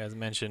like you guys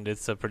mentioned,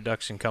 it's a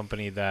production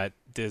company that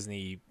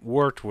Disney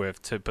worked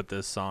with to put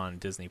this on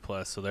Disney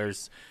Plus. So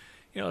there's,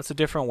 you know, it's a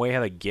different way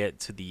how to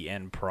get to the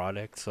end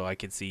product. So I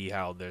could see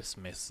how this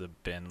must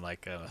have been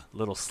like a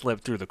little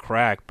slip through the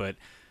crack. But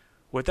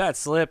with that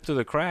slip through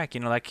the crack,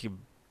 you know, that could,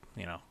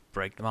 you know,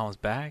 break the mom's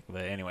back.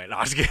 But anyway, no,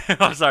 I'm just kidding.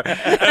 I'm sorry.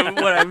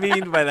 What I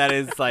mean by that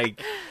is, like,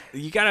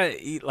 you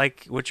gotta,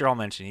 like what you're all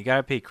mentioning, you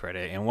gotta pay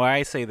credit. And why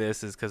I say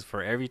this is because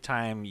for every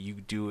time you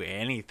do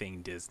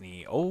anything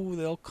Disney,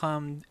 they'll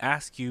come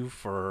ask you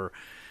for,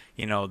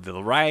 you know,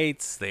 the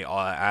rights. They all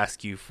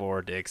ask you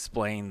to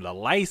explain the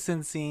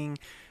licensing.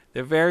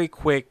 They're very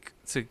quick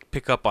to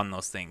pick up on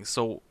those things.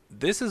 So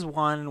this is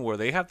one where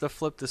they have to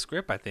flip the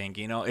script, I think.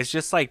 You know, it's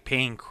just like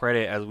paying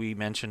credit, as we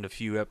mentioned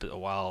a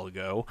while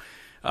ago,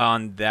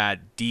 on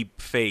that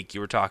deep fake you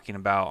were talking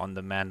about on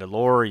The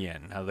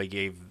Mandalorian. How they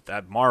gave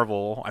that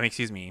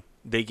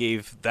they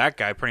gave that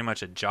guy pretty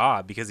much a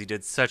job because he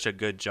did such a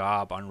good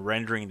job on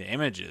rendering the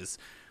images.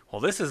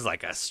 Well, this is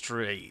like a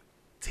straight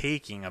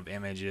taking of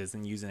images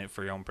and using it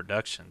for your own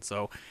production.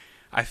 So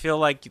I feel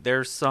like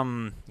there's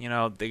some, you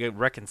know, they get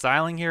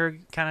reconciling here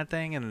kind of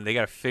thing, and they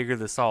got to figure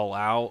this all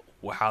out,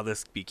 how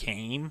this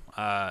became,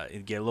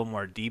 and get a little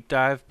more deep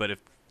dive. But if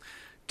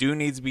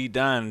needs to be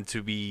done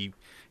to be,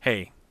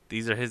 hey,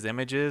 these are his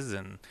images,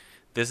 and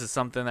this is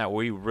something that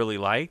we really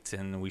liked,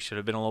 and we should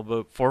have been a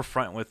little bit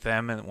forefront with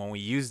them. And when we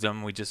used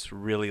them, we just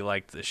really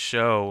liked the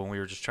show, and we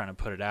were just trying to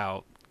put it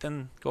out.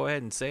 Then go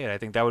ahead and say it. I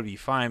think that would be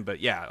fine. But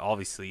yeah,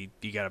 obviously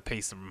you got to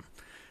play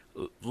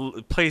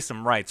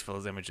some rights for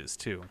those images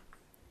too.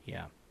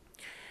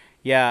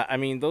 Yeah, I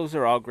mean, those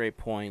are all great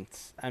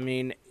points. I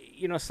mean,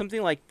 you know,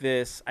 something like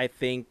this, I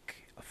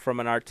think, from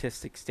an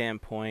artistic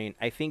standpoint,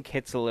 I think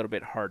hits a little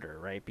bit harder,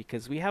 right?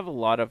 Because we have a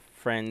lot of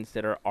friends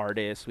that are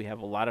artists. We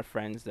have a lot of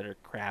friends that are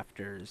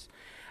crafters.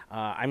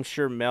 I'm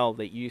sure, Mel,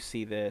 that you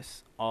see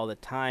this all the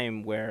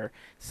time, where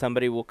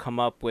somebody will come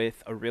up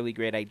with a really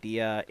great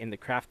idea in the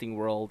crafting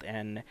world,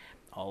 and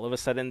all of a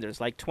sudden there's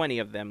like 20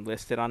 of them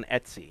listed on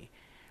Etsy,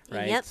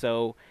 right? Yep.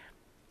 So,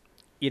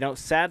 you know,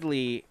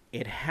 sadly,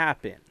 it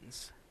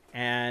happens.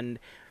 And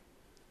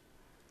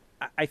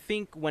I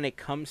think when it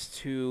comes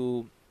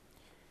to,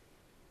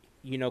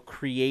 you know,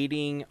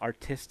 creating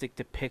artistic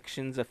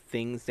depictions of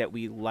things that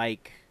we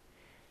like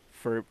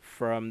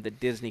from the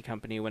Disney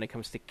company, when it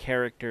comes to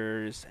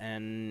characters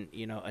and,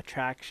 you know,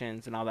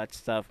 attractions and all that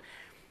stuff,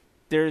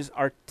 there's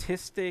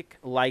artistic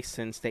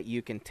license that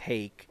you can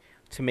take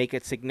to make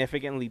it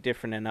significantly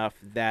different enough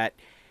that,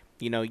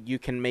 you know, you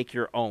can make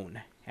your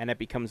own and it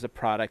becomes a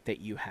product that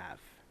you have,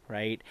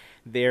 right?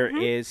 There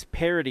is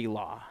parody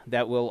law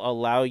that will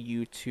allow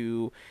you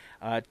to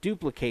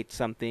duplicate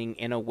something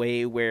in a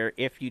way where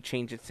if you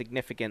change it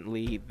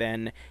significantly,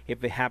 then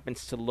if it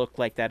happens to look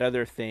like that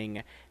other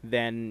thing,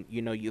 then,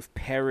 you know, you've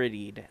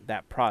parodied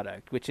that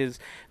product, which is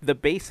the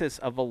basis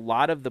of a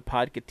lot of the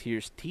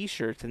Podcateers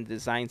t-shirts and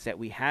designs that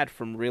we had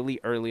from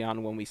really early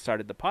on when we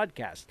started the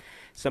podcast.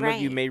 Some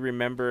of you may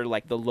remember,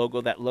 like, the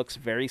logo that looks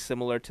very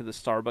similar to the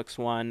Starbucks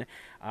one.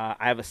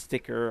 I have a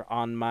sticker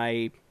on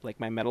my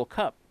metal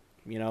cup.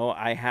 You know,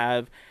 I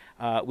have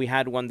We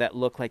had one that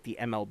looked like the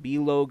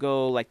MLB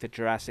logo, like the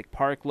Jurassic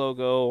Park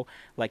logo,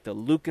 like the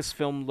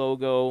Lucasfilm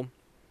logo.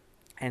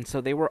 And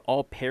so they were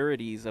all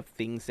parodies of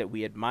things that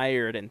we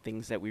admired and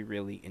things that we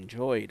really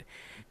enjoyed.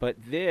 But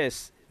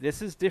this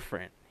is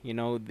different. You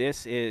know,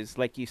 this is,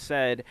 like you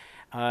said,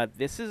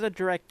 this is a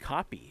direct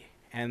copy.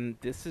 And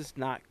this is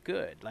not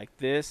good. Like,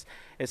 this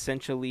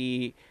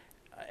essentially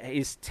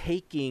is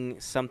taking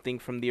something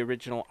from the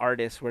original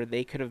artist where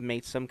they could have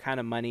made some kind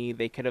of money.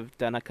 They could have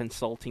done a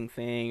consulting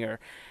thing, or,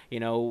 you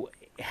know,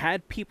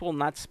 had people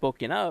not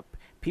spoken up,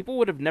 people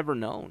would have never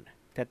known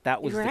that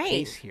that was the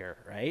case here,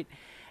 right?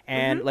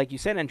 And like you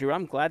said, Andrew,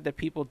 I'm glad that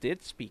people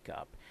did speak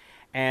up.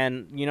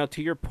 And, you know,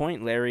 to your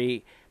point,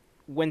 Larry,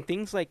 when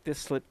things like this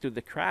slip through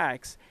the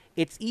cracks,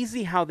 it's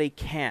easy how they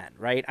can,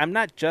 right? I'm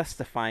not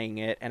justifying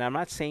it, and I'm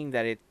not saying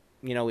that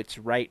it's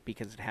right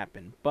because it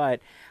happened. But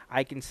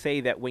I can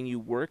say that when you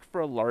work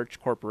for a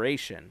large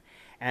corporation,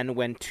 and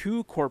when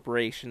two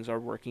corporations are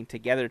working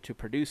together to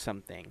produce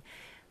something,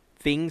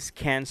 things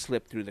can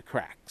slip through the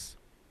cracks.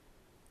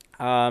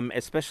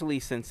 Especially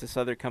since this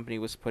other company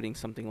was putting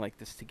something like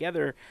this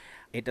together.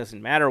 It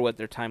doesn't matter what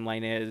their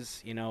timeline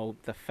is. You know,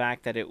 the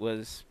fact that it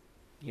was,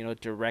 you know,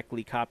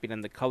 directly copied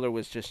and the color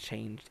was just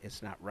changed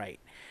is not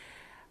right.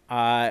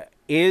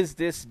 Is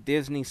this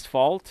Disney's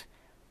fault?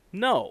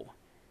 No.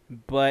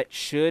 But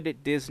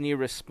should Disney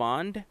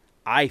respond?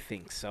 I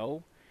think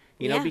so.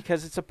 You know,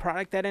 because it's a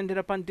product that ended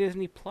up on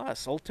Disney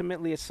Plus.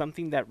 Ultimately, it's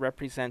something that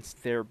represents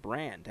their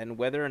brand. And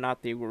whether or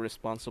not they were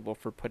responsible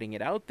for putting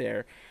it out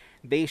there,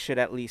 they should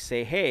at least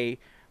say, hey,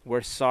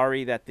 we're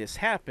sorry that this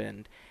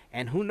happened.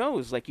 And who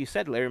knows, like you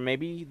said, Larry,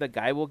 maybe the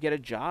guy will get a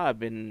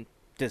job in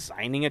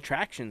designing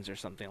attractions or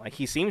something. Like,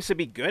 he seems to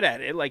be good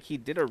at it. Like, he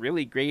did a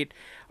really great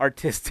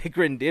artistic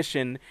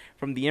rendition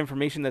from the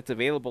information that's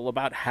available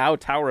about how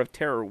Tower of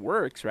Terror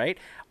works, right?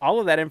 All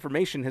of that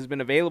information has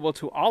been available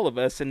to all of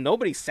us, and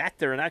nobody sat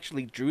there and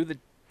actually drew the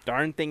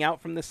darn thing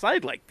out from the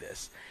side like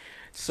this.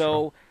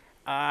 So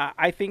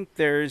I think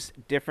there's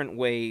different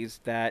ways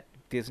that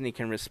Disney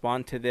can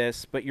respond to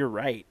this, but you're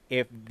right.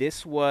 If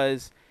this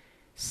was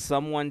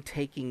someone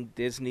taking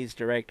Disney's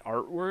direct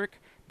artwork,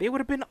 they would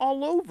have been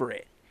all over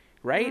it,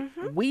 right?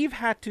 We've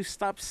had to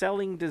stop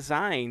selling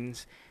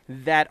designs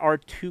that are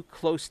too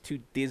close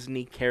to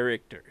Disney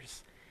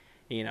characters,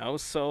 you know?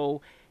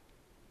 So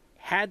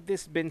had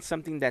this been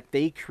something that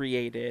they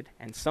created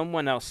and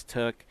someone else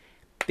took,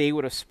 they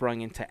would have sprung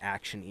into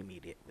action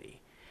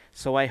immediately.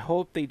 So I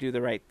hope they do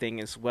the right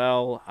thing as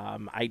well.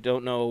 I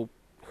don't know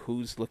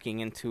who's looking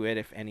into it,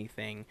 if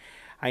anything.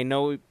 I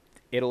know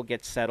it'll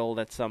get settled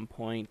at some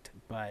point,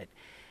 but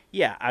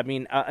yeah, I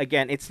mean,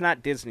 again, it's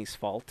not Disney's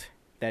fault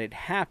that it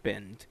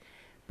happened,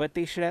 but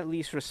they should at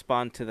least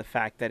respond to the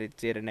fact that it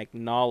did and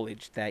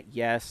acknowledge that,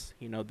 yes,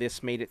 you know,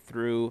 this made it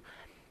through.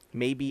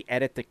 Maybe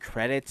edit the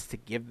credits to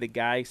give the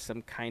guy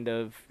some kind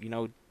of, you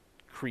know,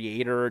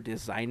 creator or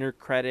designer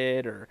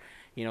credit, or,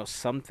 you know,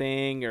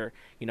 something, or,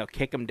 you know,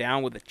 kick him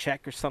down with a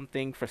check or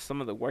something for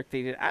some of the work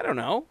they did. I don't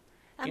know.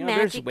 A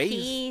magic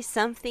key,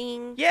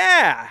 something.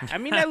 Yeah, I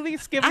mean, at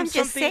least give him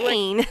something. I'm just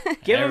saying.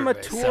 Like, give him a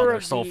tour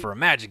of soul for a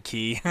magic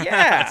key.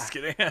 Yeah. Just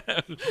kidding.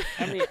 I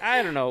mean,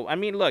 I don't know. I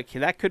mean, look,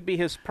 that could be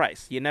his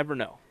price. You never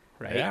know,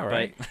 right? Yeah,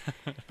 right.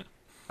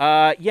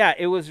 But, yeah,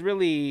 it was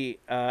really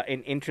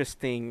an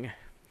interesting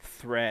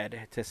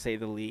thread, to say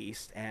the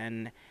least.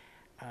 And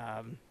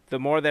the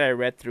more that I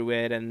read through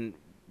it, and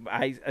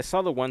I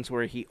saw the ones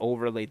where he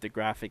overlaid the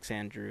graphics,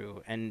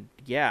 Andrew, and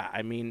yeah,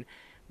 I mean,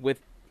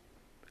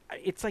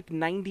 it's like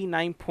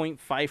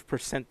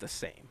 99.5% the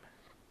same.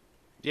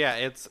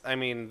 Yeah, I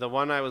mean, the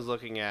one I was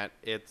looking at,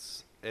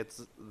 it's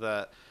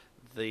the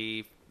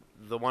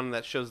one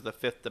that shows the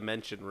fifth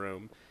dimension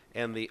room,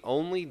 and the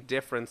only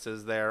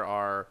differences there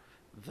are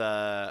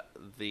the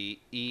E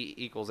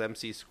equals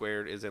MC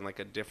squared is in like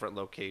a different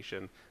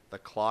location. The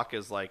clock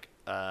is like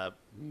a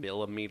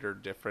millimeter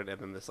different, and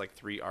then this like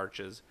 3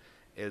 arches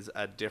is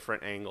a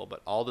different angle,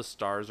 but all the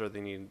stars are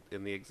in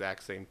the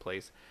exact same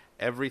place.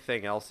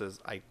 Everything else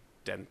is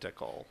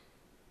identical.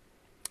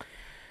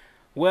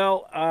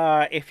 Well,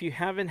 if you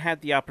haven't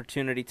had the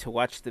opportunity to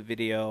watch the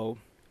video's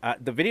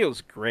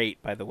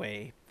great, by the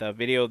way. The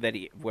video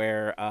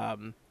where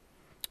the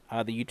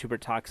YouTuber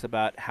talks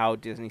about how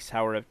Disney's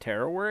Tower of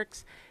Terror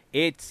works,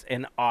 it's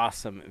an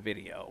awesome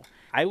video.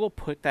 I will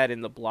put that in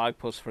the blog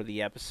post for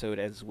the episode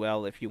as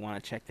well if you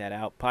want to check that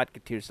out.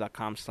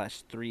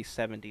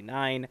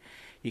 Podcateers.com/379.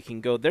 You can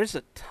go. There's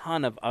a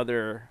ton of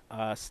other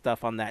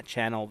stuff on that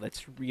channel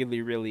that's really,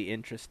 really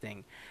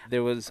interesting.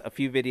 There was a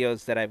few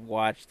videos that I've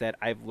watched that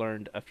I've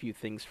learned a few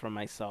things from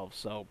myself.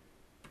 So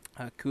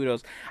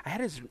kudos. I had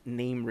his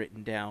name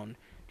written down.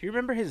 Do you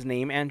remember his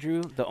name,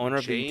 Andrew, the owner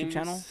of the YouTube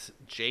channel?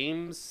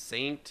 James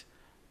Saint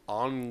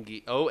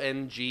Onge.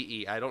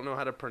 O-N-G-E. I don't know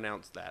how to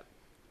pronounce that.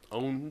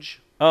 Onge.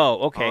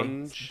 Oh, okay.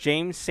 Onge.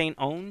 James Saint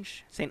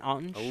Onge? Saint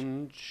Onge?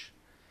 Onge.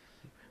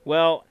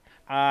 Well,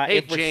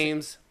 hey,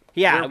 James.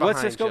 Yeah,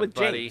 let's just go with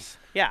buddy. James.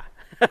 Yeah.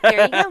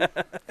 There you go.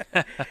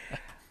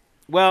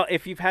 Well,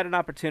 if you've had an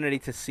opportunity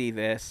to see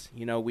this,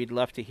 you know, we'd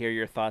love to hear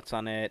your thoughts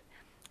on it.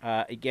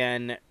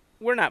 Again,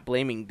 we're not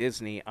blaming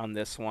Disney on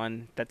this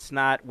one. That's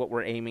not what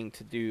we're aiming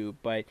to do,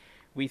 but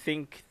we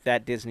think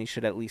that Disney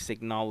should at least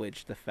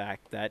acknowledge the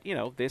fact that,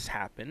 this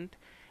happened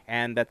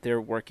and that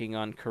they're working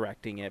on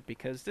correcting it,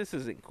 because this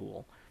isn't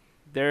cool.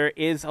 There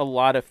is a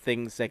lot of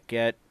things that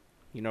get,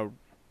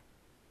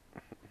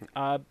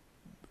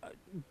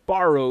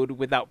 borrowed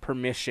without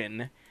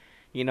permission,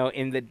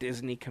 in the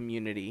Disney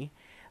community.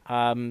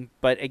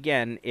 But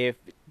again, if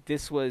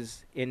this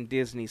was in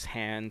Disney's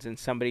hands and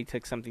somebody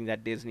took something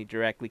that Disney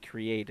directly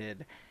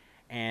created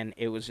and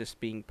it was just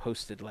being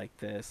posted like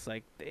this,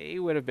 like, they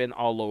would have been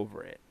all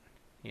over it,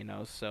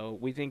 So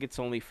we think it's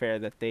only fair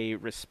that they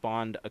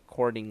respond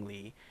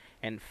accordingly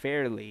and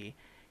fairly,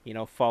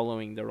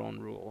 following their own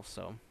rules.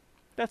 So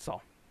that's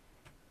all.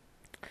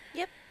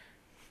 Yep.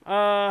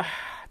 I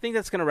think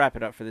that's going to wrap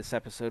it up for this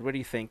episode. What do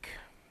you think?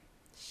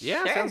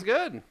 Yeah, Sure. sounds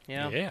good.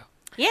 Yeah.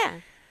 Yeah.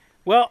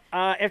 Well,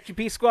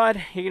 FGP Squad,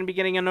 you're going to be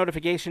getting a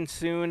notification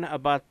soon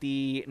about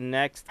the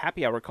next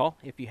happy hour call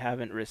if you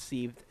haven't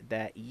received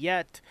that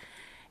yet.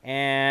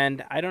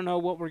 And I don't know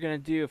what we're going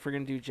to do, if we're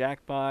going to do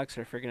Jackbox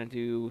or if we're going to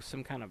do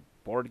some kind of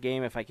board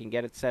game, if I can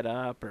get it set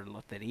up, or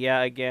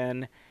Loteria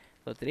again.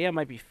 Loteria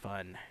might be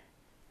fun.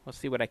 We'll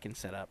see what I can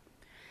set up.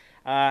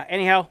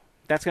 Anyhow,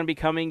 that's going to be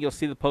coming. You'll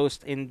see the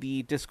post in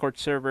the Discord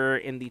server,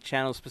 in the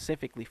channel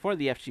specifically for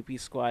the FGP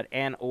Squad,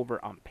 and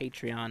over on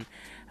Patreon.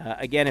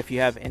 Again, if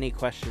you have any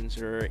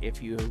questions or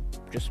if you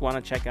just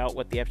want to check out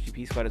what the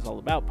FGP Squad is all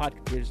about,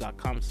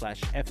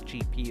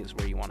 podcomputers.com/FGP is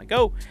where you want to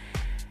go.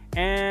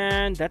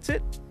 And that's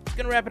it. It's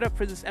going to wrap it up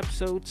for this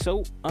episode.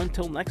 So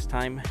until next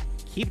time,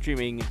 keep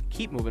dreaming,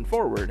 keep moving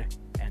forward,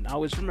 and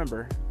always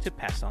remember to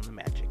pass on the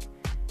magic.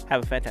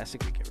 Have a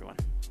fantastic week, everyone.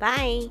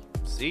 Bye.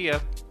 See ya.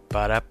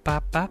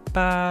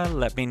 Ba-da-ba-ba-ba.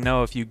 Let me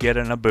know if you get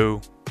an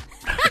Abu.